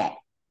all that,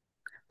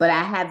 but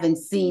I haven't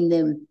seen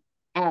them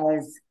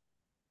as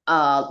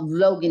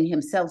Logan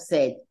himself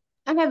said,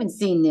 I haven't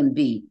seen them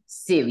be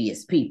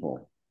serious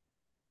people.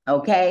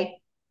 Okay.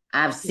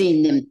 I've Yeah.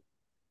 seen them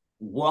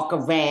walk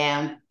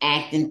around,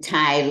 act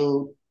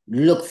entitled,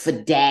 look for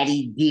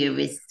daddy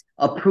dearest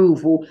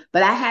approval,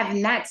 but I have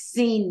not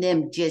seen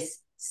them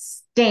just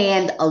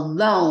stand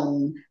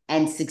alone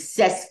and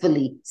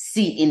successfully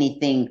see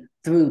anything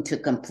through to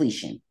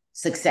completion Yeah.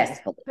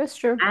 successfully. That's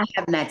true. I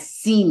have not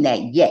seen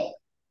that yet,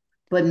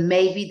 but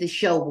maybe the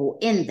show will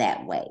end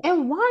that way.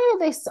 And why are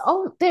they so?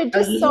 Oh, they're Oh,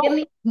 just you hear so.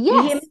 me?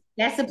 You hear Yes, me?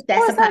 That's a of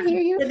that's a course I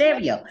hear possible you.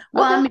 scenario.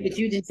 Well, I Okay. mean, but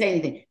you didn't say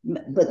anything.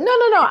 No, But no,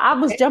 no. I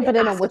was that's a jumping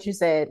in on possible. what you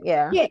said.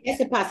 Yeah. Yeah,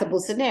 that's a possible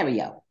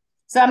scenario.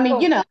 So I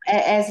mean, So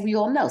as we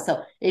all know,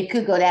 so it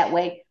could go that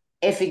way.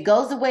 If it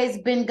goes the way it's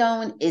been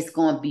going, it's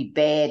going to be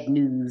bad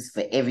news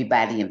for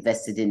everybody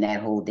invested in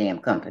that whole damn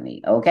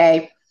company.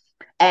 Okay,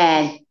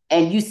 and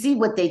you see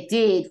what they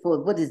did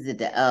for what is it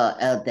the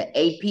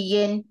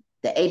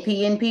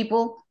APN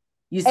people.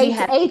 You see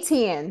how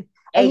ATN,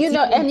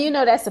 ATN. and you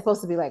know that's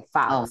supposed to be like Oh,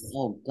 Fox.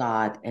 oh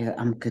God,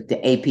 I'm good. The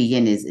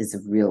APN is a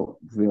real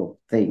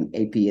thing.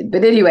 APN,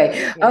 but anyway,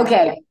 Yeah.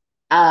 okay.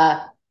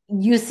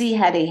 You see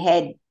how they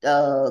had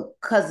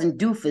cousin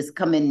Doofus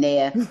come in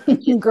there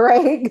and just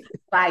Greg.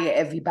 fire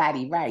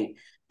everybody, right?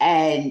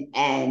 And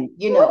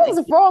What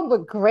is wrong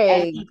with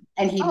Greg?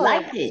 and he Oh,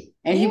 liked it,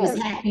 and he was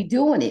yeah. happy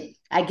doing it.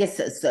 I guess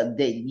so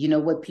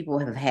that what people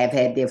have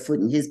had their foot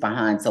in his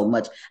behind so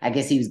much. I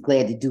guess he was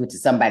glad to do it to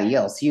somebody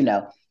else.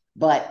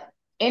 But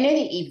in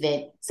any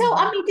event, so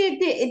I Mhm.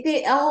 mean,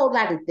 there a whole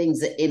lot of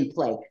things are in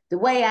play. The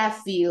way I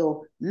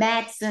feel,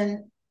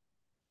 Matson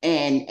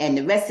and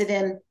the rest of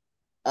them,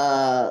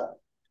 uh,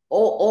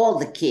 all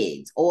the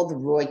kids, all the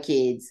Roy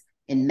kids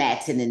and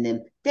Matson and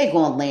them, they're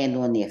gonna land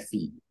on their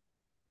feet.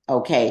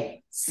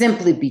 Okay,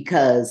 simply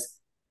because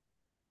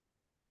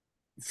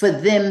for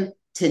them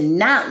to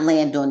not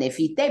land on their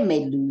feet, they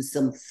may lose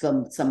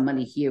some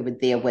money here or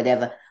there,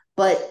 whatever.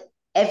 But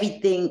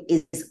everything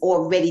is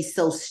already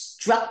so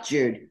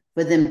structured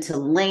for them to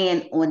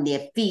land on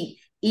their feet,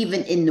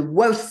 even in the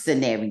worst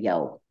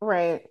scenario,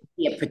 Right.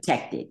 they're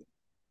protected.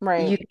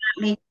 Right. You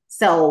got me?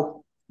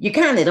 So you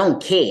kind of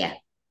don't care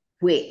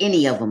where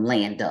any of them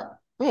land up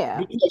Yeah.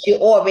 because you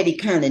already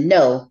kind of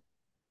know,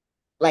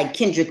 like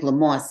Kendrick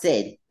Lamar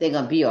said, they're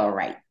gonna be all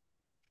right.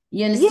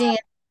 You Yeah. understand?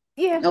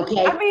 Yeah. I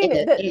Okay,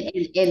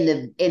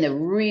 mean, in a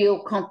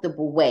real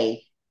comfortable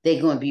way,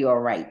 they're going to be all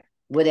right.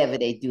 Whatever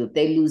they do, if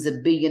they lose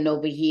 $1 billion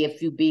over here, a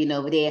few billion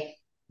over there,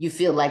 you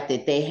feel like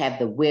that they have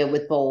the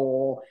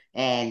wherewithal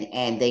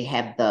and they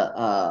have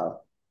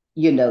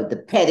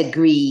the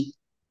pedigree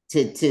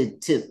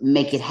to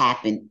make it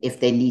happen if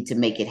they need to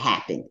make it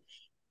happen.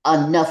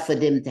 Enough for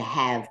them to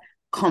have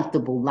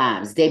comfortable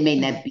lives. They may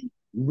not be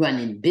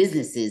running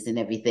businesses and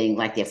everything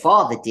like their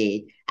father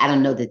did. I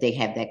don't know that they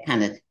have that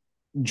kind of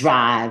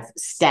drive,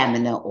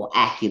 stamina, or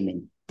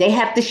acumen. They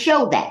have to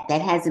show that.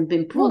 That hasn't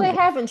been Well, they proven.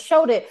 haven't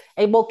showed it.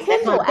 And well, That's what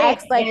Kendall I'm saying.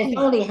 acts like And it's he,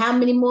 only how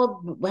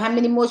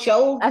many more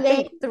shows I do they have?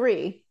 think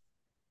three.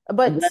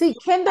 But Well, see, I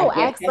Kendall guess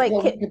acts that's like,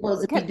 what we're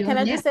supposed to be can doing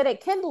I now. just say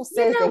that Kendall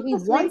says that You he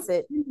know, wants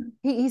it.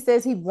 He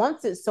says he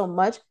wants it so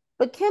much.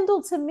 But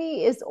Kendall to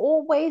me is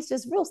always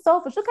just real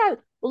selfish.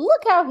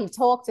 Look how he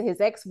talked to his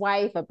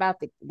ex-wife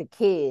about the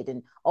kid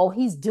and oh,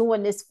 he's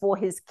doing this for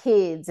his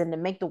kids and to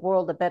make the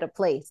world a better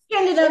place.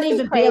 Kenny don't Is he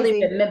even barely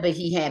crazy? remember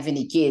he have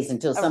any kids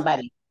until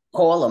somebody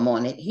call him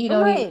on it. He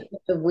don't even Right.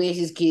 remember where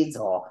his kids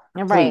are.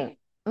 Please. Right.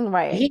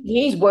 Right.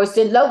 He's worse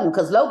than Logan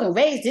because Logan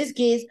raised his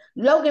kids.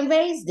 Logan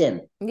raised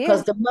them Yeah.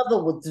 because the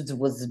mother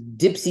was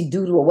dipsy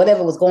doodle or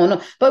whatever was going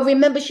on. But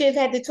remember, she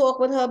had to talk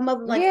with her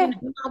mother like, Yeah.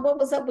 Mom, what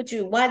was up with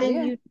you? Why didn't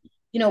Yeah.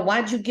 you,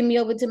 why'd you give me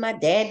over to my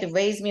dad to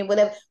raise me and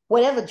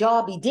whatever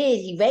job he did,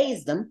 he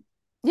raised them.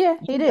 Yeah,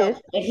 he did.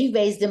 And he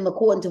raised them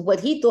according to what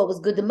he thought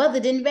was good. The mother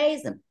didn't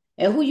raise them.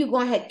 And who you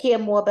gonna care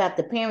more about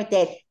the parent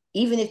that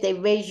even if they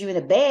raised you in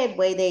a bad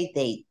way,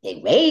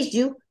 they raised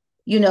you.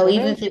 They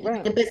Even if raised you it was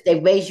right. the best, they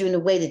raised you in a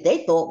way that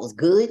they thought was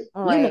good.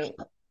 Right.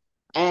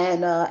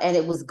 And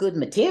it was good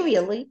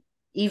materially,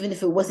 even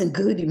if it wasn't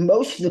good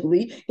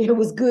emotionally, it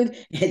was good.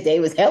 They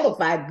was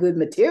hellified good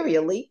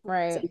materially. So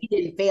Right. he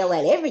didn't fail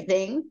at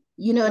everything.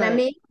 You know what I Right.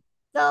 mean?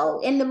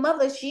 So, and the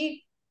mother,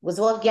 she was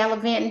off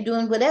gallivanting,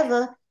 doing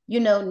whatever,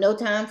 no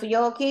time for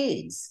y'all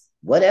kids,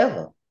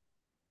 whatever.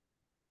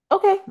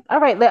 Okay. All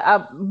right.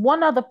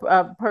 One other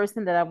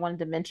person that I wanted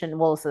to mention,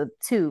 well, so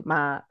two,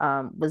 my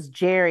was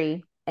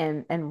Jerry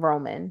and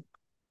Roman.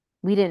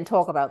 We didn't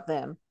talk about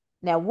them.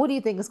 Now, what do you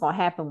think is going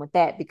to happen with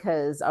that?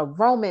 Because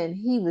Roman,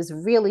 he was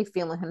really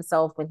feeling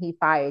himself when he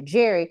fired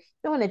Jerry,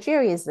 knowing that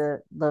Jerry is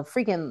the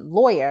freaking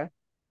lawyer.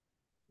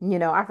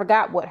 I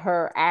forgot what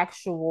her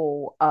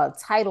actual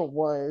title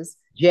was,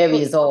 Jerry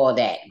but is all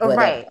that, whatever.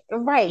 right,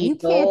 right.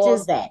 He's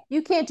all that.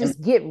 You can't And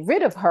just get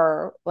rid of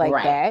her like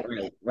right, that,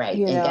 right, right.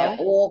 you And got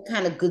know. all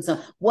kind of good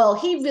stuff. Well,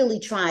 he really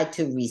tried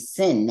to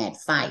rescind that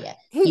fire.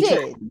 He He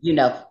tried, did.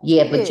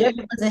 yeah, He but Jerry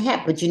did. wasn't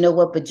happy. But you know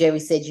what? But Jerry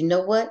said, you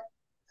know what?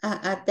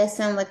 That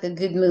sounds like a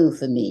good move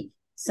for me.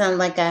 Sound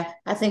like I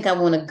think I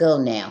want to go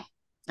now.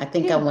 I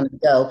think I Yeah. want to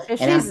go, And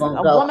and I'm she's going to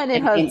a go. woman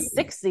in her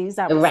 60s,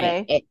 I would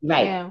Right, say.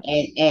 right, Yeah.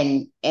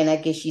 and I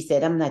guess she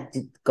said, "I'm not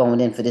going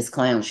in for this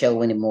clown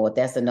show anymore.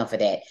 That's enough of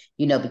that."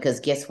 Because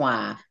guess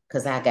why?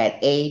 Because I got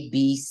A,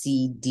 B,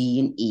 C, D,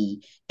 and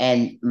E,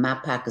 and my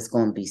pocket's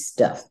gonna be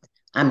stuffed.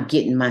 I'm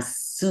getting my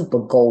super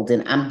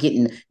golden. I'm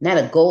getting not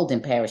a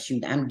golden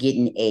parachute. I'm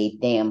getting a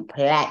damn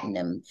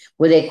platinum.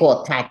 What they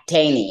call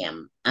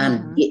titanium.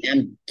 Hmm.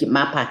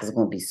 My pocket's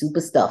gonna be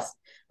super stuffed.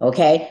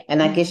 Okay,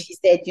 and I guess Hmm. she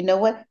said, "You know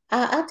what?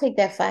 I'll take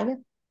that fire."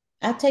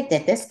 I'll take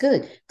that. That's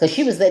good. Because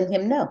she was letting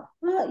him know,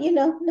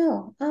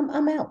 no,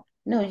 I'm out.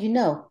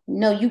 No,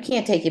 no, you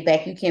can't take it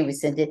back. You can't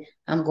rescind it.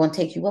 I'm going to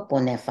take you up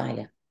on that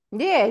fire.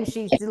 Yeah,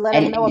 she let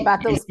And, him know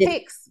about and those this,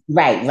 pics.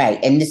 right, right.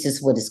 And this is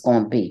what it's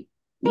going to be.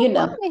 And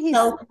why did he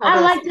So send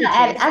her those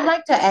pictures? I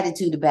liked her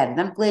attitude about it.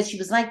 I'm glad she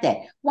was like that.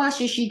 Why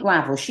should she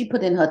grovel? She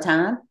put in her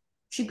time.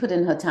 She put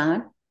in her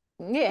time.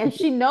 Yeah, and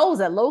she knows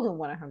that Logan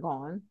wanted her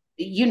gone.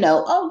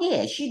 Oh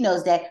yeah, she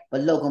knows that.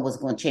 But Logan was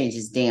going to change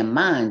his damn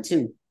mind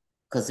too.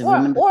 Because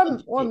remember,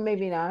 Or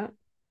maybe not.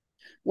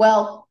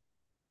 well,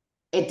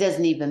 it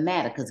doesn't even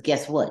matter because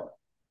guess what?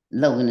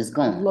 Logan is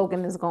gone.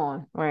 Logan is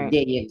gone. Right.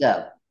 There you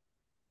go.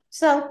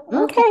 So,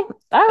 okay. Okay.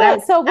 All But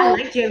right. So I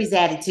we'll like Jerry's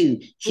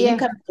attitude. She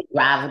didn't yeah. come to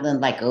groveling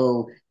like,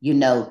 oh,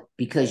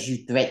 because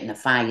you threatened to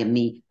fire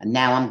me, and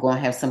now I'm going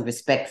to have some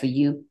respect for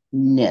you.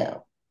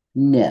 No,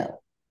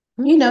 no.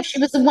 Okay. She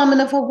was a woman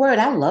of her word.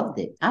 I loved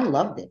it. I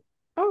loved it.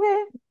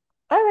 Okay.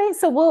 All right.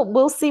 So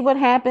we'll see what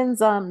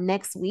happens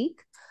next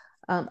week.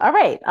 All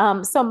right.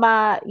 So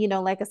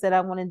like I said,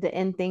 I wanted to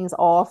end things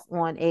off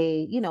on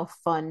a,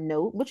 fun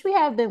note, which we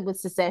have been with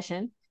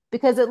Secession,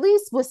 because at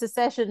least with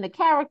Secession, the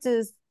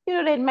characters,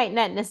 they might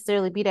not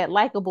necessarily be that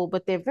likable,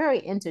 but they're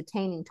very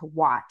entertaining to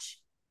watch.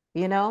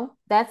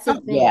 That's the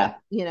Oh yeah.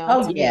 thing,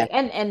 Oh to yeah. me.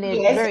 And they're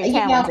Yes. very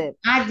talented.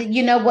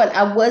 You know what?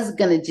 I was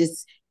gonna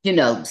just,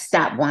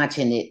 stop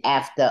watching it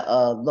after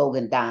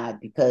Logan died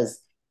because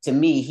to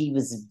me he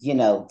was,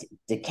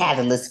 the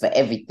catalyst for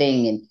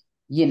everything. And,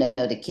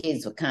 the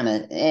kids were kind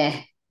of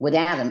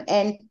without him.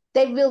 And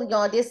they really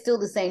are, they're still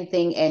the same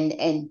thing.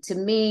 And to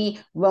me,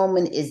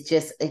 Roman is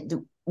just a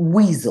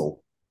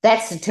weasel.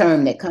 That's the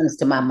term that comes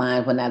to my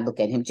mind when I look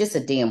at him. Just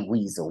a damn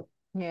weasel.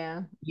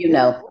 Yeah.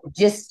 Yeah.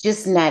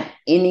 Just not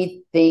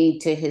anything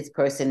to his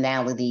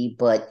personality,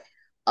 but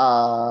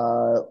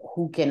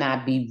who can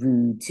I be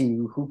rude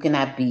to? Who can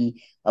I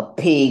be a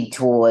pig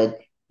toward?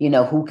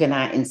 Who can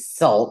I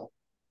insult?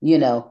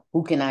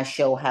 Who can I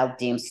show how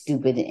damn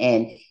stupid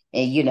and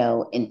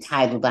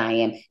entitled I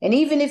am? And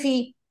even if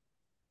he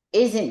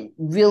isn't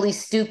really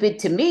stupid,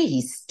 to me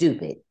he's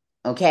stupid.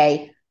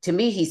 Okay. To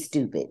me, he's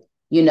stupid.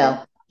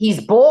 Okay. He's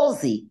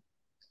ballsy.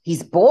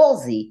 He's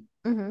ballsy.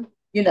 Mm-hmm.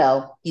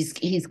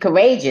 He's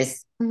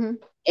courageous Mm-hmm.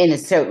 in a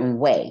certain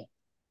way,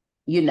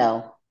 you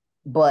know,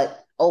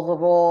 but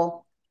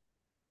overall,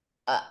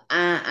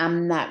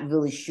 I'm not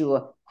really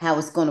sure how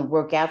it's going to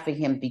work out for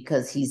him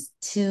because he's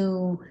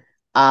too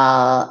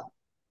uh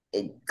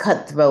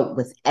cutthroat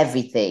with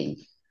everything,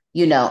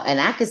 and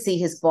I could see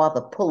his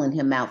father pulling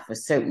him out for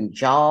certain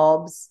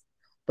jobs,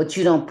 but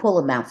you don't pull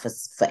him out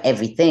for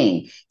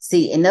everything.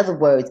 See, in other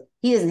words,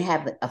 he doesn't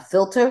have a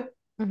filter,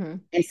 Mm-hmm.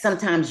 and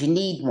sometimes you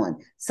need one.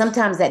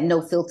 Sometimes that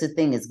no filter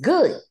thing is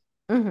good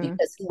Mm-hmm.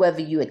 because whoever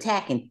you're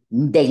attacking,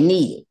 they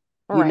need it.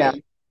 You know,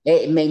 Right.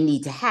 it may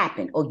need to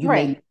happen, or you may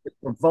Right. need to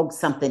provoke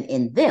something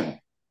in them,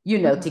 to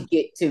Mm-hmm.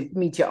 get to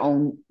meet your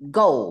own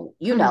goal.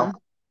 Mm-hmm.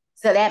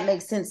 So that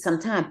makes sense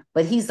sometimes.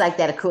 But he's like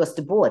that across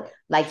the board.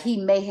 Like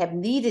he may have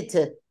needed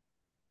to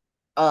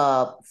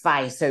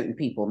fire certain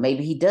people.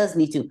 Maybe he does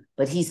need to,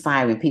 but he's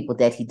firing people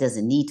that he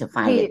doesn't need to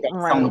fire. He That's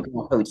only right.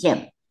 going to hurt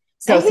him.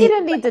 So And he see,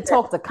 didn't need to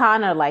talk to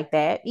Connor like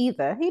that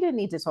either. He didn't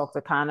need to talk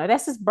to Connor.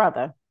 That's his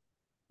brother.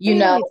 you He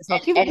didn't know, need to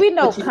talk. and We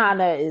know but you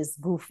Connor is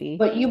goofy.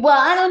 But well,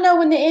 I don't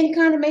know. In the end,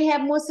 Connor may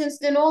have more sense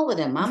than all of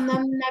them. I'm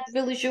not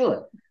really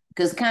sure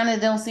because Connor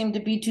don't seem to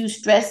be too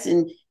stressed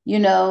and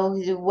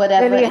Then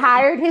whatever. he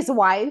hired his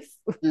wife.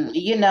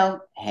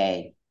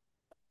 Hey,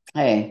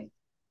 hey,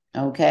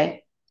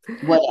 okay.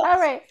 What All else?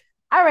 right.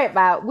 All right,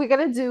 Bob. We're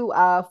gonna do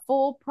a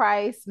full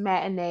price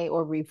matinee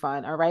or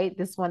refund. All right.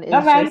 This one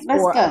All is right, just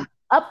let's for go.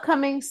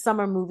 upcoming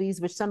summer movies,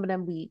 which some of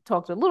them we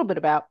talked a little bit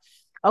about.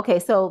 Okay,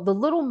 so The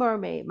Little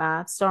Mermaid,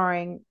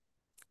 starring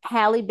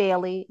Halle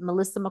Bailey,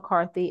 Melissa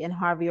McCarthy, and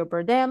Javier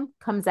Bardem,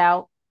 comes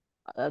out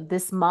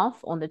this month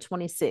on the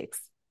 26th.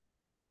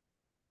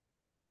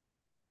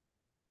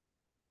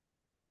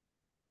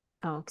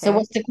 So Okay.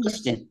 what's the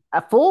question?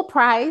 A full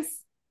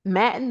price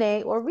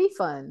matinee or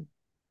refund.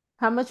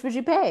 How much would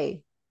you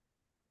pay?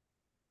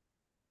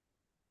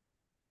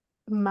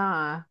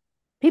 Ma,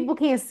 people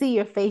can't see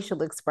your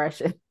facial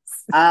expressions.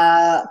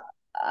 Uh,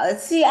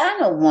 See, I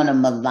don't want to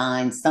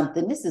malign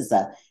something. This is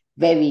a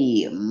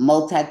very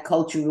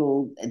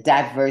multicultural,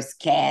 diverse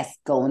cast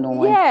going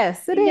on.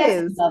 Yes, it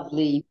That's is.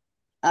 lovely.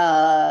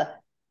 Uh,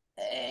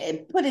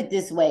 Put it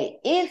this way: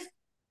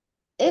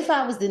 if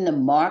I was in the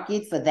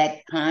market for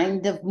that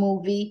kind of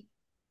movie,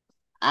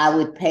 I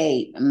would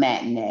pay a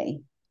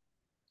matinee.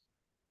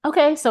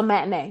 Okay, so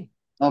matinee.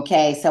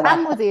 Okay, so I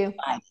I'm with you.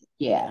 qualified.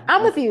 Yeah.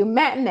 I'm with Okay. you.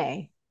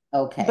 Matinee.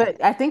 Okay.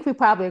 But I think we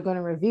probably are going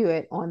to review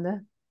it on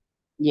the,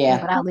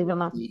 Yeah. but I'll leave it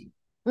alone.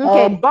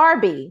 Okay, Oh,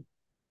 Barbie,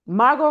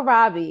 Margot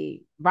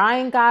Robbie,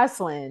 Ryan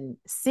Gosling,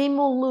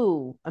 Simu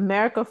Liu,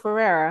 America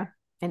Ferrera,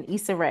 and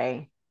Issa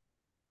Rae.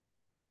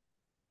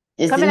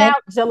 is the Coming name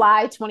out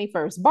July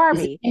 21st. is the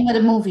Barbie. name of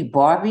the movie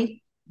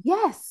Barbie?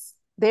 Yes,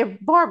 they're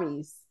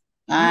Barbies.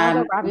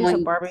 Margot I'm Robbie's a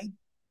going. Barbie.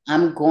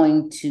 I'm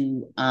going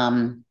to.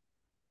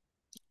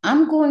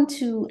 I'm going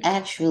to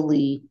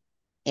actually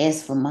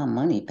ask for my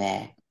money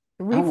back.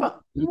 I want Refund.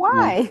 money.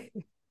 Why?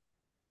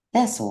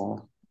 That's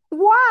all.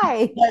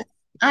 Why? But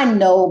I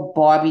know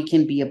Barbie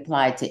can be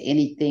applied to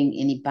anything,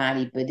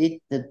 anybody,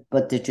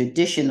 but the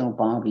traditional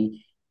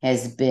Barbie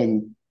has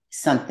been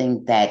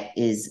something that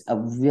is a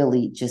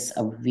really just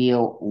a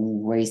real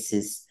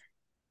racist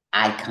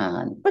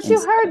icon. But And you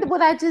so heard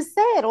what I just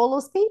said, all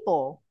those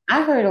people.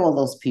 I heard all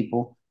those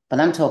people, but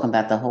I'm talking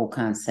about the whole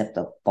concept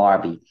of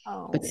Barbie.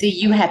 But Oh, see,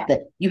 you have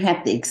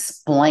to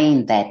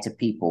explain that to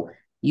people.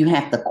 You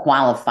have to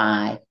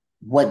qualify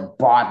what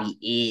Barbie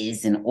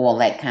is and all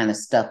that kind of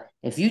stuff.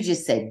 If you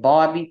just say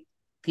Barbie,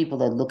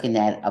 people are looking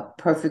at a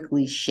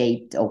perfectly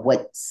shaped or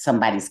what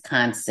somebody's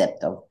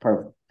concept of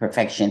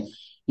perfection,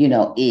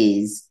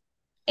 is,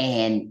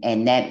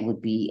 and that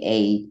would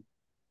be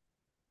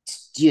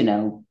you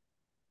know,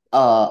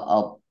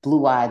 a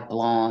blue-eyed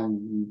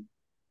blonde,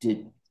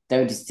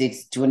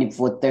 36,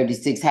 24,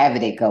 36, however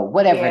they go,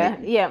 whatever it yeah,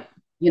 is,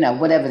 yeah.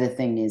 whatever the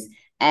thing is.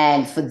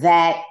 And for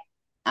that,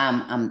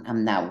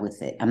 I'm not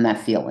with it. I'm not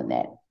feeling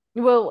that.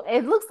 Well,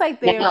 it looks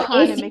like they're Now,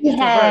 trying to make it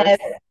diverse.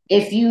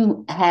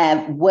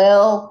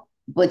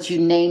 but you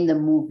name the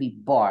movie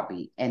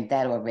Barbie, and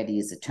that already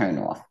is a turn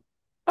off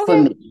for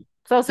Okay. me.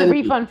 So it's a For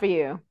me, refund for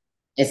you.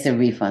 it's a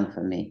refund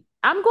for me.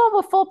 I'm going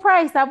with full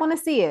price. I want to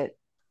see it.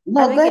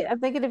 No, good. I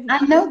think I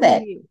it's know a that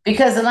review.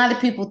 because a lot of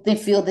people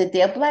feel that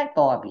they're black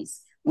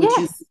Barbies, which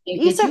you Yes,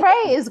 think that Issa you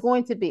Rae is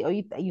going to be. Oh,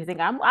 you think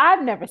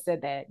I've never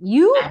said that.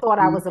 You thought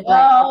I was a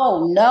black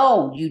Barbie. No,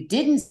 no, you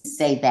didn't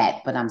say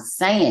that, but I'm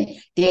saying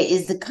there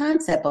is the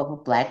concept of a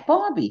black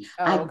Barbie.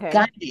 Oh, I okay.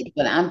 got it,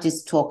 but I'm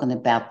just talking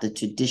about the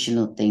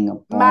traditional thing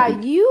of My,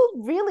 Barbie. you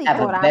really Have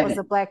a thought I was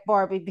better, a black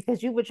Barbie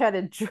because you would try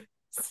to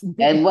dress and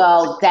me.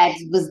 well, that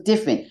was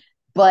different.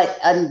 But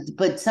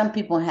some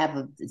people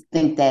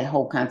think that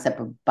whole concept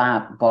of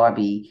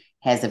Barbie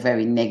has a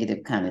very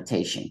negative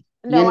connotation. You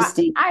No,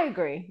 understand? I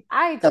agree.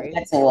 I So agree.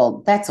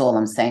 that's all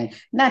I'm saying.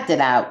 Not that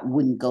I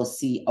wouldn't go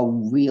see a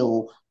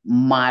real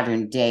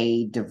modern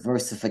day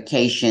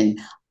diversification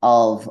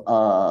of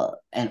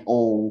an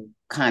old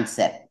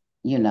concept.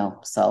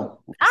 So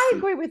we'll I see.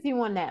 agree with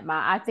you on that,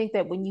 Ma. I think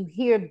that when you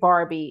hear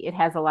Barbie, it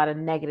has a lot of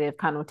negative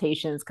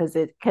connotations because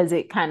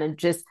it kind of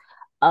just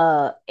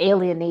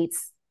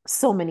alienates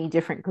so many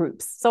different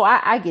groups. So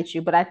I get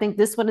you, but I think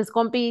this one is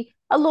going to be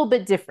a little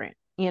bit different,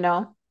 you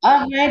know.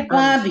 All right,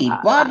 Barbie.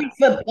 Barbie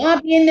for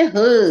Barbie in the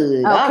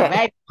hood. All Okay.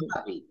 right,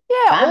 Barbie.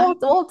 Yeah, Barbie,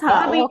 all time,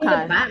 Barbie all in the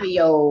kind.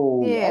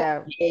 barrio.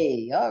 Yeah.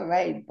 Okay. All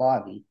right,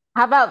 Barbie.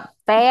 How about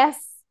Fast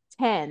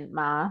 10,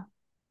 Ma?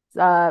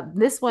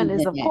 This one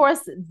Who's is, in of that?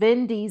 course,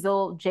 Vin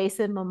Diesel,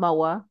 Jason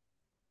Momoa,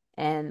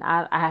 and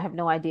I have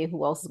no idea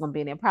who else is going to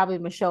be in there. Probably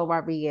Michelle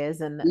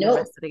Rodriguez and the Nope.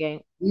 rest of the game.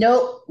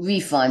 Nope.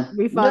 Refund. Nope.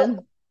 Refund.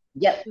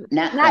 Yep.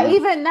 Not Not going.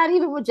 even, not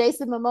even with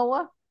Jason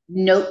Momoa.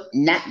 Nope.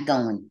 Not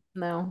going.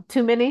 No,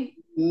 too many.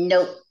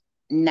 Nope.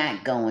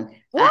 Not going.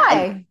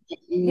 Why?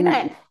 You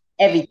know.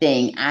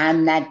 Everything.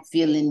 I'm not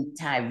feeling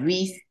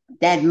Tyrese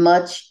that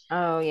much.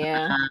 Oh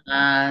yeah.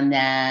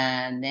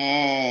 Nah,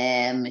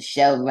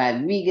 Michelle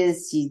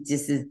Rodriguez, she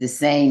just is the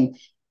same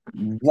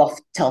rough,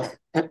 tough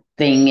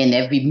thing in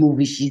every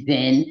movie she's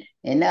in.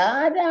 And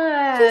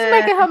She's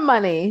making her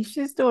money.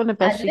 She's doing the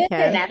best she listen,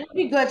 can. I don't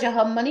begrudge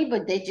her money,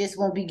 but they just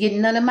won't be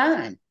getting none of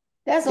mine.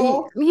 That's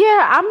all.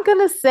 Yeah, I'm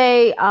gonna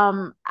say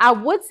I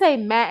would say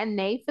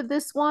matinee for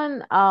this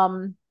one.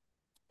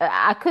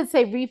 I could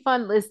say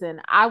refund.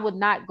 Listen, I would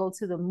not go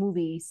to the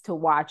movies to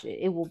watch it.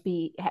 It will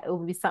be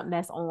something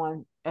that's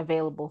on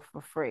available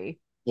for free.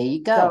 There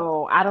you go.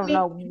 So I don't Okay,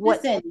 know where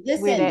listen,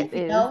 that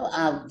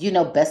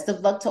is. best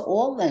of luck to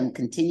all of them,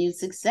 continued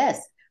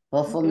success.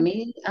 But for Okay.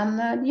 me, I'm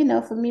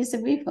not, for me, it's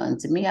a refund.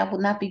 To me, I will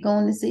not be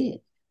going to see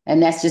it.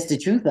 And that's just the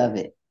truth of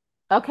it.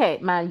 Okay,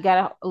 man, you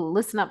gotta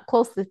listen up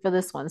closely for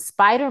this one.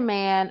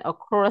 Spider-Man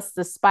Across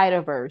the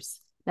Spider-Verse.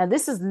 Now,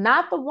 this is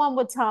not the one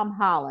with Tom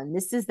Holland.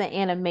 This is the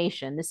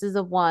animation. This is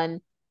the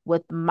one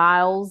with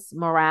Miles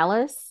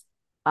Morales.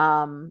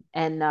 I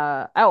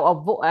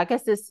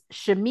guess this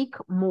Shamik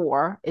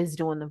Moore is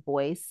doing the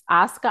voice,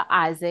 Oscar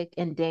Isaac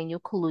and Daniel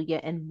Kaluuya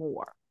and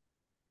more.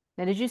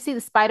 Now, did you see the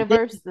This,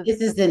 Spider-Verse?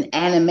 this is an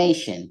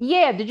animation.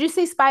 Yeah, did you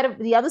see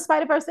the other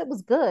Spider-Verse? It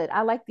was good.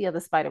 I like the other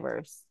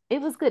Spider-Verse.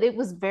 It was good. It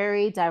was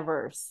very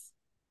diverse.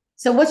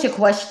 So what's your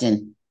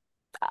question?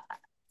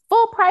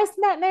 Full price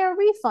matinee or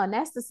refund.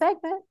 That's the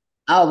segment.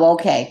 Oh,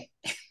 okay.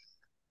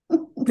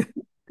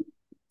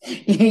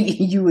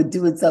 You were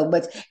doing so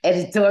much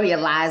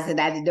editorializing.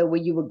 I didn't know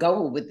where you were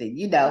going with it.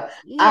 Yeah.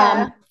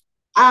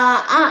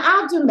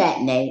 I'll do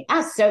matinee.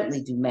 I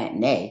certainly do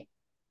matinee.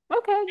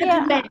 Okay. I do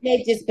Yeah.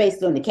 matinee just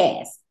based on the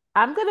cast.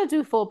 I'm gonna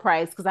do full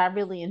price because I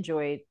really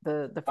enjoyed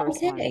the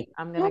first one. Okay.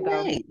 I'm gonna All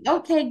go. right.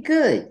 Okay,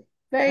 good.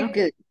 Very Okay.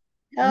 good.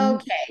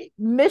 Okay.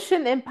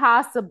 Mission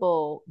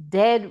Impossible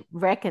Dead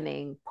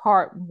Reckoning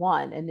Part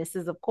 1. And this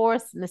is, of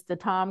course, Mr.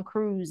 Tom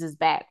Cruise is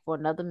back for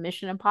another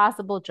Mission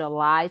Impossible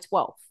July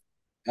 12th.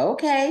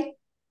 Okay.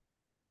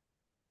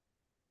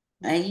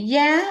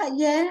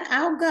 Yeah,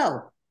 I'll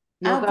go.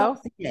 You'll I'll go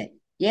go? see that.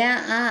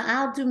 Yeah,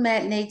 I'll do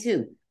matinee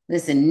too.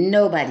 Listen,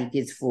 nobody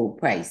gets full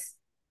price.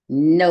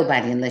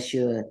 Nobody, unless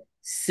you're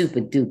super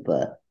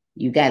duper.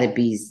 You got to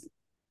be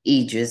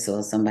Idris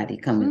or somebody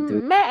coming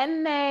through.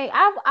 Matinee.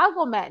 I'll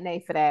go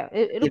matinee for that.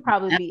 It'll Yeah,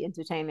 probably be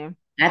entertaining.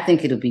 I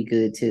think it'll be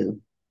good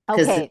too.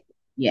 Because, Okay.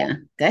 yeah,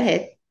 go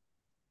ahead.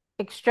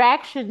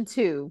 Extraction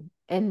 2.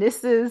 And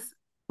this is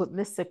with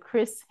Mr.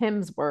 Chris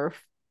Hemsworth,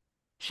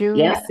 June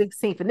Yeah.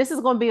 16th. And this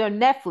is going to be on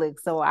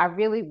Netflix. So I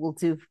really will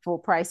do full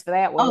price for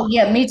that one. Oh,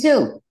 yeah, me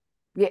too.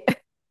 Yeah.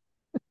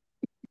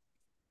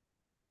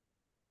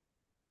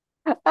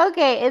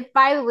 Okay. And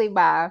finally,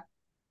 Bob,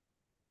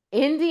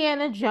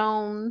 Indiana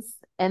Jones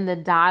and the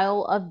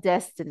Dial of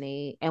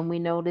Destiny. And we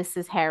know this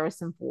is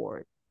Harrison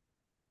Ford.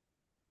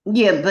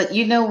 Yeah, but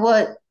you know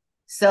what?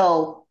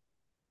 So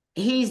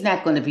he's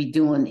not going to be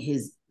doing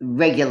his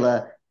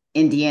regular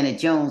Indiana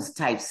Jones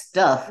type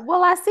stuff.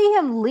 Well, I see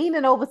him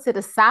leaning over to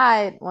the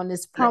side on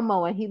this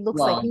promo, and he looks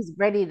like Well, he's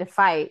ready to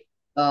fight.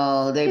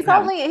 oh, they He's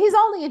probably, only he's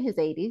only in his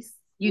 80s.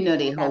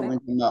 they I got it. holding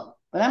him up.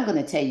 But I'm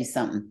going to tell you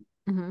something.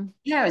 Hmm.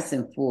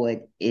 Harrison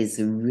Ford is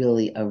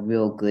really a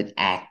real good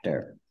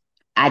actor.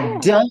 I Yeah.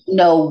 don't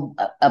know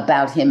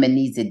about him and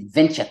these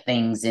adventure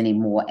things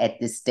anymore at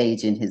this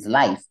stage in his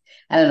life.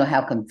 I don't know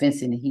how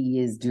convincing he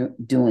is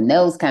doing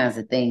those kinds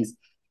of things,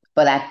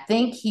 but I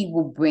think he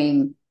will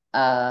bring.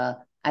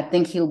 I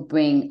think he'll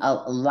bring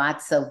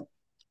lots of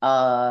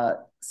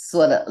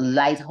sort of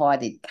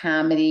lighthearted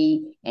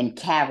comedy and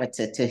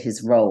character to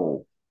his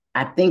role.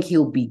 I think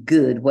he'll be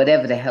good,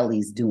 whatever the hell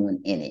he's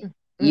doing in it.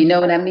 You know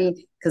Hmm. what I mean?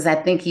 Because I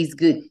think he's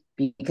good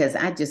because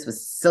I just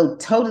was so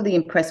totally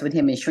impressed with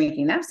him in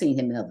Shrinking. I've seen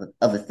him in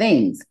other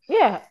things,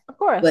 Yeah, of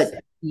course. but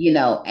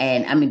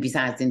and I mean,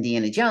 besides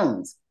Indiana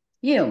Jones,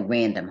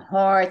 Random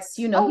Hearts,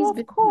 Oh, he's of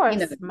been, course,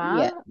 yeah,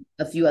 ma.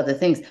 a few other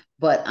things,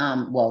 but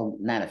well,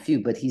 not a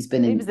few, but he's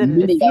been He in was in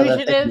The many other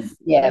Fugitive. things.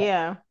 Yeah.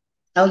 Yeah.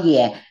 Oh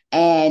yeah.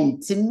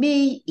 And to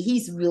me,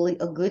 he's really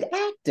a good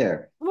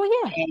actor. Well, Well,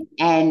 yeah. How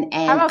And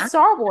about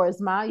Star Wars,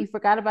 Ma? You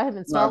forgot about him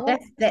in Star well, Wars?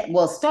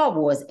 well, Star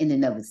Wars in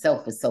and of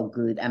itself is so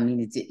good. I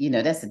mean, it's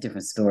that's a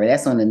different story.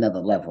 That's on another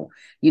level.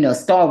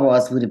 Star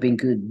Wars would have been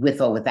good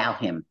with or without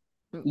him.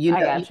 I You know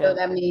gotcha.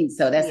 what I mean?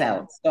 So that's Yeah.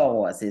 how Star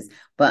Wars is.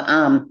 But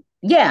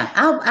yeah,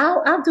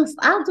 I'll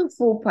do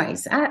full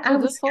price. I You'll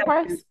would do say full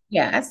price?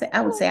 yeah,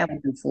 I would Okay. say I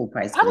would do full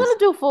price I'm for this. gonna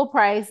do full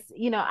price.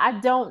 I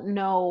don't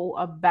know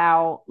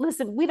about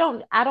listen,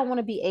 I don't want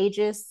to be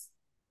ageist.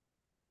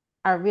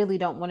 I really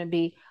don't want to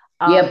be.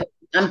 Yeah, Um, but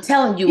I'm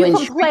telling you, you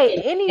can play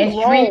any in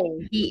shrinking,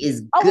 role. he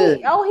is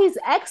good. He's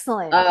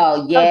excellent.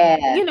 Oh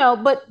yeah.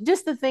 But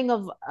just the thing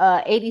of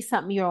 80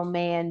 something year old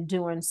man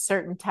doing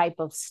certain type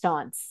of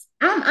stunts.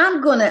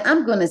 I'm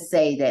gonna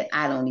say that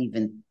I don't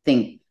even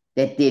think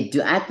that they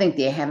do. I think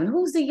they're having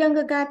who's the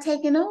younger guy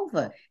taking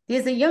over?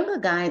 There's a younger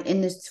guy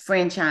in this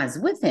franchise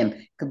with him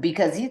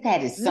because he's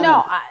had his son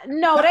on.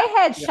 No, they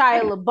had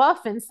Shia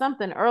LaBeouf in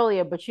something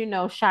earlier, but Shia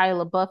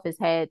LaBeouf has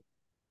had,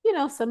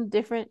 some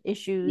different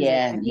issues,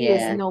 Yeah, and he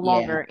is yeah, no yeah,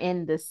 longer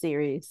in the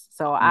series.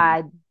 So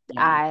yeah,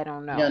 yeah. I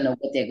don't You don't know. know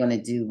what they're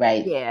gonna do,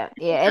 right? Yeah,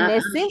 yeah. And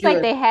it I'm seems like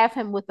sure. they have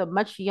him with a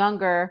much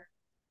younger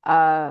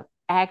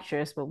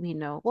actress, but we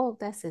know, well,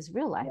 that's his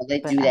real life. Well, they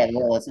But do that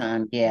all the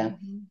time, yeah.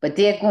 Mhm. But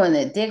they're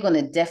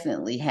gonna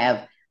definitely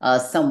have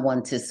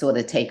someone to sort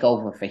of take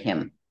over for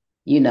him,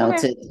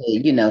 Okay.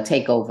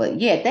 take over.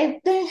 Yeah,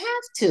 they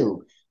have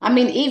to. I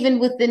mean, even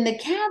within the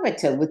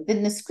character,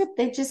 within the script,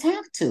 they just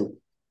have to.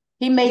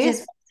 He made Yeah.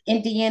 his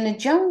Indiana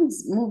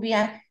Jones movie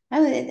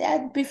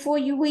before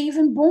you were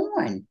even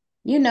born.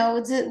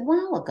 It's a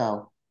while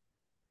ago.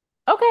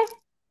 Okay.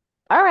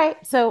 All right.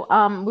 So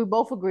we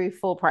both agree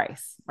full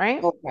price,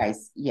 right? Full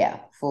price, yeah,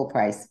 full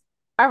price.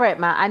 All right,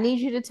 Ma. I need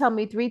you to tell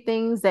me three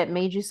things that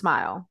made you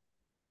smile.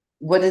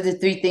 What are the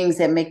three things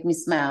that make me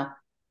smile?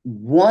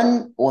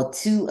 One or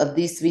two of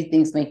these three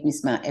things make me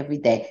smile every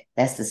day.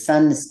 That's the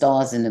sun, the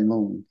stars, and the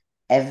moon.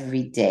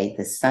 Every day,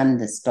 the sun,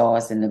 the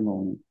stars, and the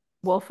moon.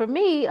 Well, for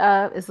me,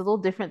 it's a little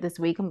different this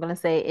week. I'm gonna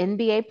say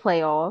NBA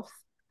playoffs.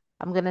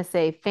 I'm gonna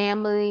say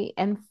family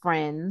and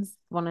friends.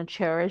 Want to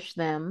cherish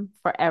them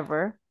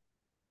forever,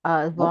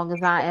 as Oh, long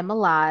as I am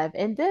alive.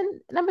 And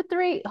then number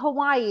three,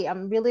 Hawaii.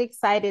 I'm really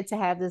excited to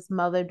have this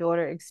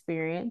mother-daughter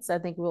experience. I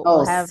think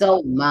oh,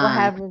 so we'll mine.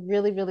 have a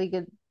really, really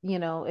good,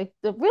 a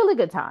really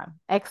good time.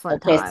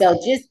 Excellent Okay, time. so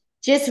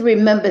just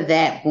remember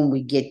that when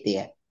we get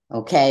there.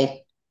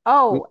 Okay,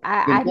 Oh,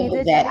 I need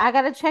remember to. that. I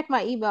gotta check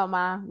my email,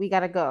 Ma. We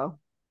gotta go.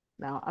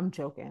 No, I'm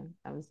joking.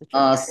 That was a joke.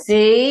 That was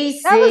See.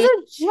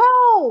 a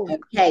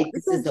joke. Okay,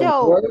 It's this a is a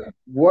joke.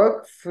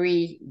 work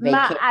free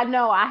vacation. I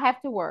know I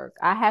have to work.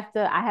 I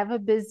have a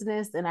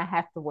business and I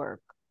have to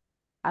work.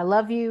 I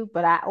love you,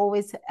 but I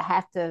always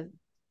have to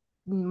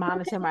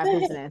monitor my Go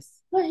ahead. business.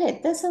 Go ahead.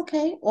 That's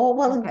okay. All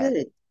well and Okay.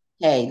 good.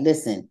 Hey,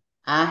 listen,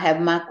 I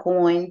have my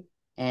coin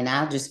and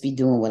I'll just be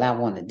doing what I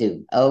want to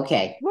do.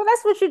 Okay. Well,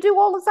 that's what you do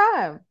all the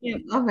time. Yeah.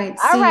 All right.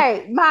 All See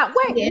right, Ma. you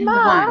Wait, in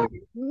Hawaii.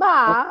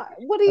 Okay.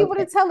 What do you want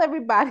Okay. to tell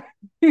everybody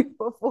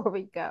before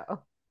we go?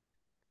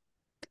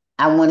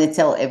 I want to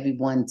tell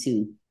everyone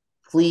to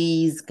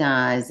please,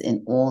 guys,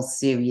 in all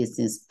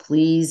seriousness,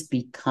 please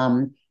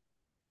become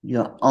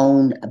your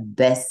own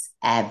best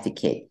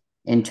advocate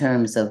in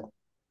terms of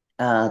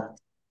uh,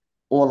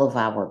 all of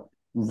our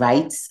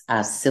rights,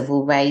 our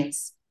civil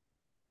rights,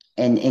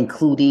 and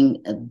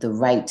including the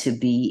right to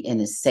be in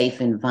a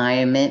safe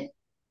environment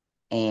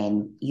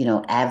and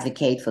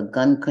advocate for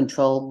gun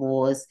control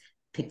laws.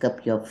 Pick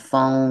up your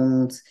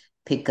phones,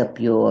 pick up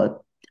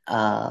your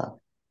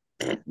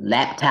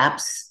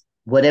laptops,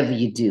 whatever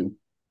you do.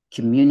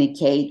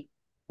 Communicate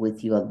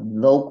with your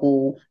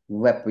local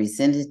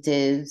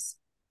representatives,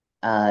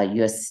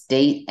 your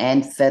state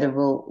and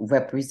federal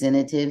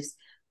representatives.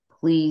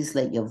 Please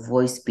let your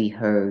voice be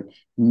heard.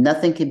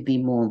 Nothing could be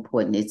more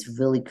important. It's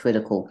really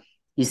critical.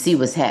 You see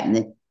what's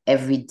happening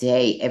every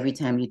day, every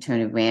time you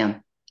turn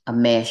around, a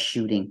mass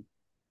shooting.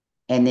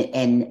 And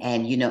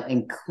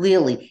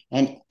clearly,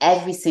 and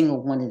every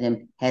single one of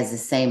them has the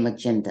same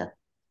agenda.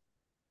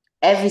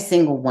 Every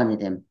single one of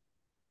them.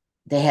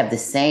 They have the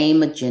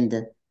same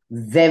agenda,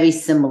 very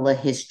similar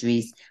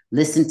histories,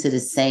 listen to the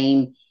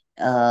same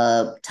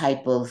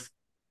type of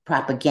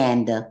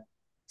propaganda,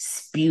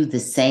 spew the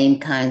same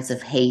kinds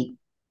of hate,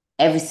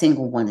 every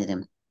single one of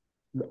them,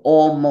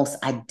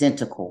 almost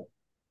identical.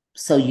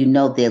 So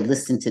they're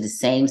listening to the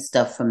same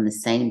stuff from the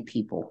same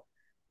people.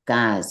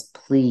 Guys,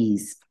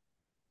 please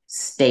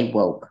stay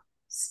woke,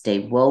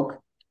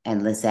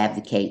 and let's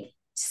advocate.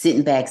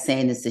 Sitting back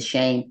saying it's a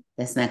shame,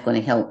 that's not going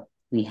to help.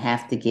 We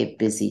have to get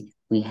busy.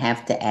 We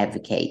have to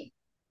advocate.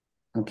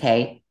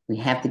 Okay. We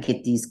have to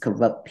get these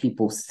corrupt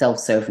people, self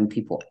serving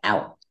people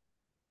out.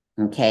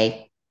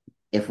 Okay.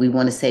 If we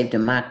want to save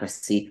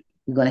democracy,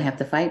 we're going to have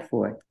to fight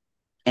for it.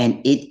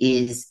 And it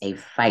is a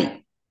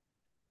fight.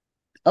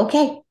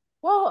 Okay.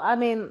 Well, I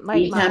mean,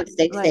 Anytime,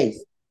 stay like safe.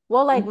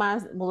 like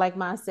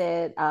mine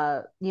said,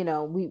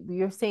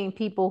 we're seeing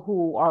people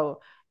who are,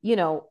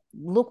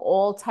 look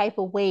all type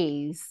of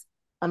ways,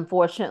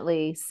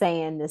 unfortunately,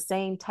 saying the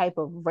same type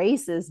of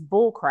racist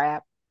bull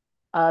crap.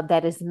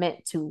 that is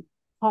meant to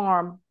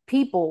harm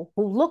people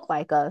who look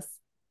like us.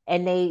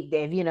 And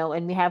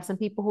and we have some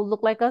people who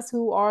look like us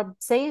who are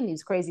saying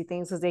these crazy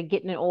things because they're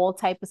getting in all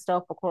type of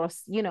stuff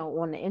across,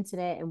 on the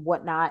internet and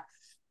whatnot.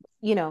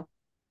 You know,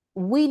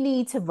 we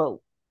need to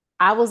vote.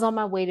 I was on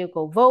my way to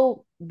go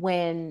vote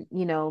when,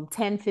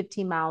 10,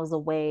 15 miles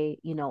away,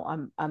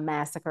 a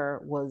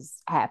massacre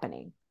was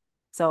happening.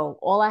 So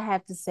all I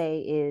have to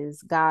say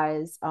is,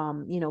 guys,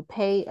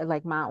 pay,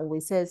 like Ma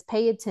always says,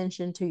 pay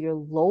attention to your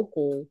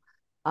local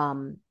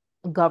um,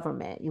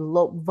 government.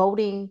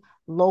 Voting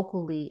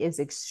locally is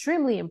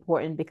extremely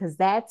important because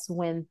that's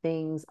when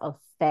things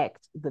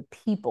affect the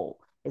people.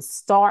 It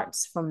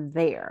starts from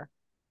there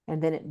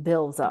and then it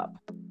builds up.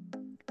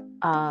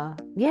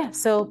 Yeah,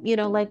 so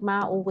like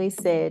Ma always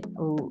said,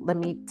 let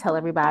me tell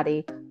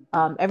everybody,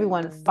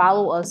 everyone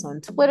follow us on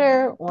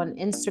Twitter, on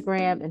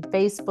Instagram and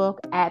Facebook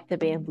at the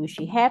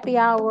Bambushi Happy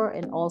Hour,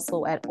 and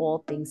also at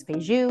All Things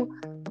Peju.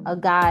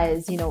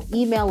 Guys,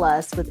 email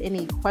us with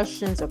any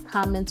questions or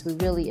comments. We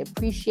really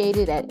appreciate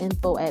it at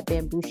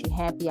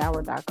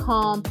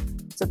info@bambushihappyhour.com.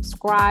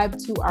 Subscribe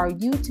to our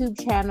YouTube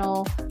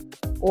channel,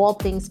 All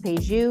Things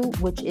Peju,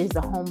 which is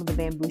the home of the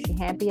Bambushi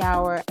Happy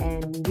Hour.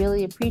 And we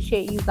really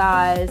appreciate you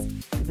guys.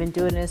 We've been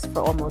doing this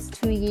for almost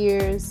 2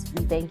 years.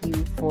 We thank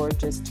you for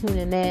just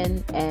tuning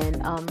in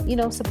and,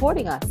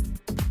 supporting us.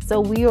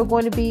 So we are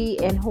going to be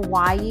in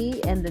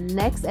Hawaii, and the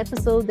next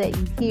episode that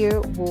you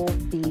hear will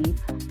be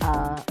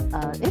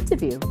an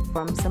interview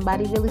from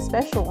somebody really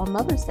special on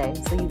Mother's Day.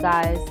 So you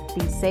guys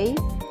be safe,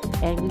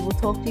 and we will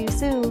talk to you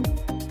soon.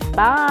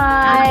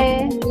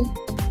 Bye. Bye.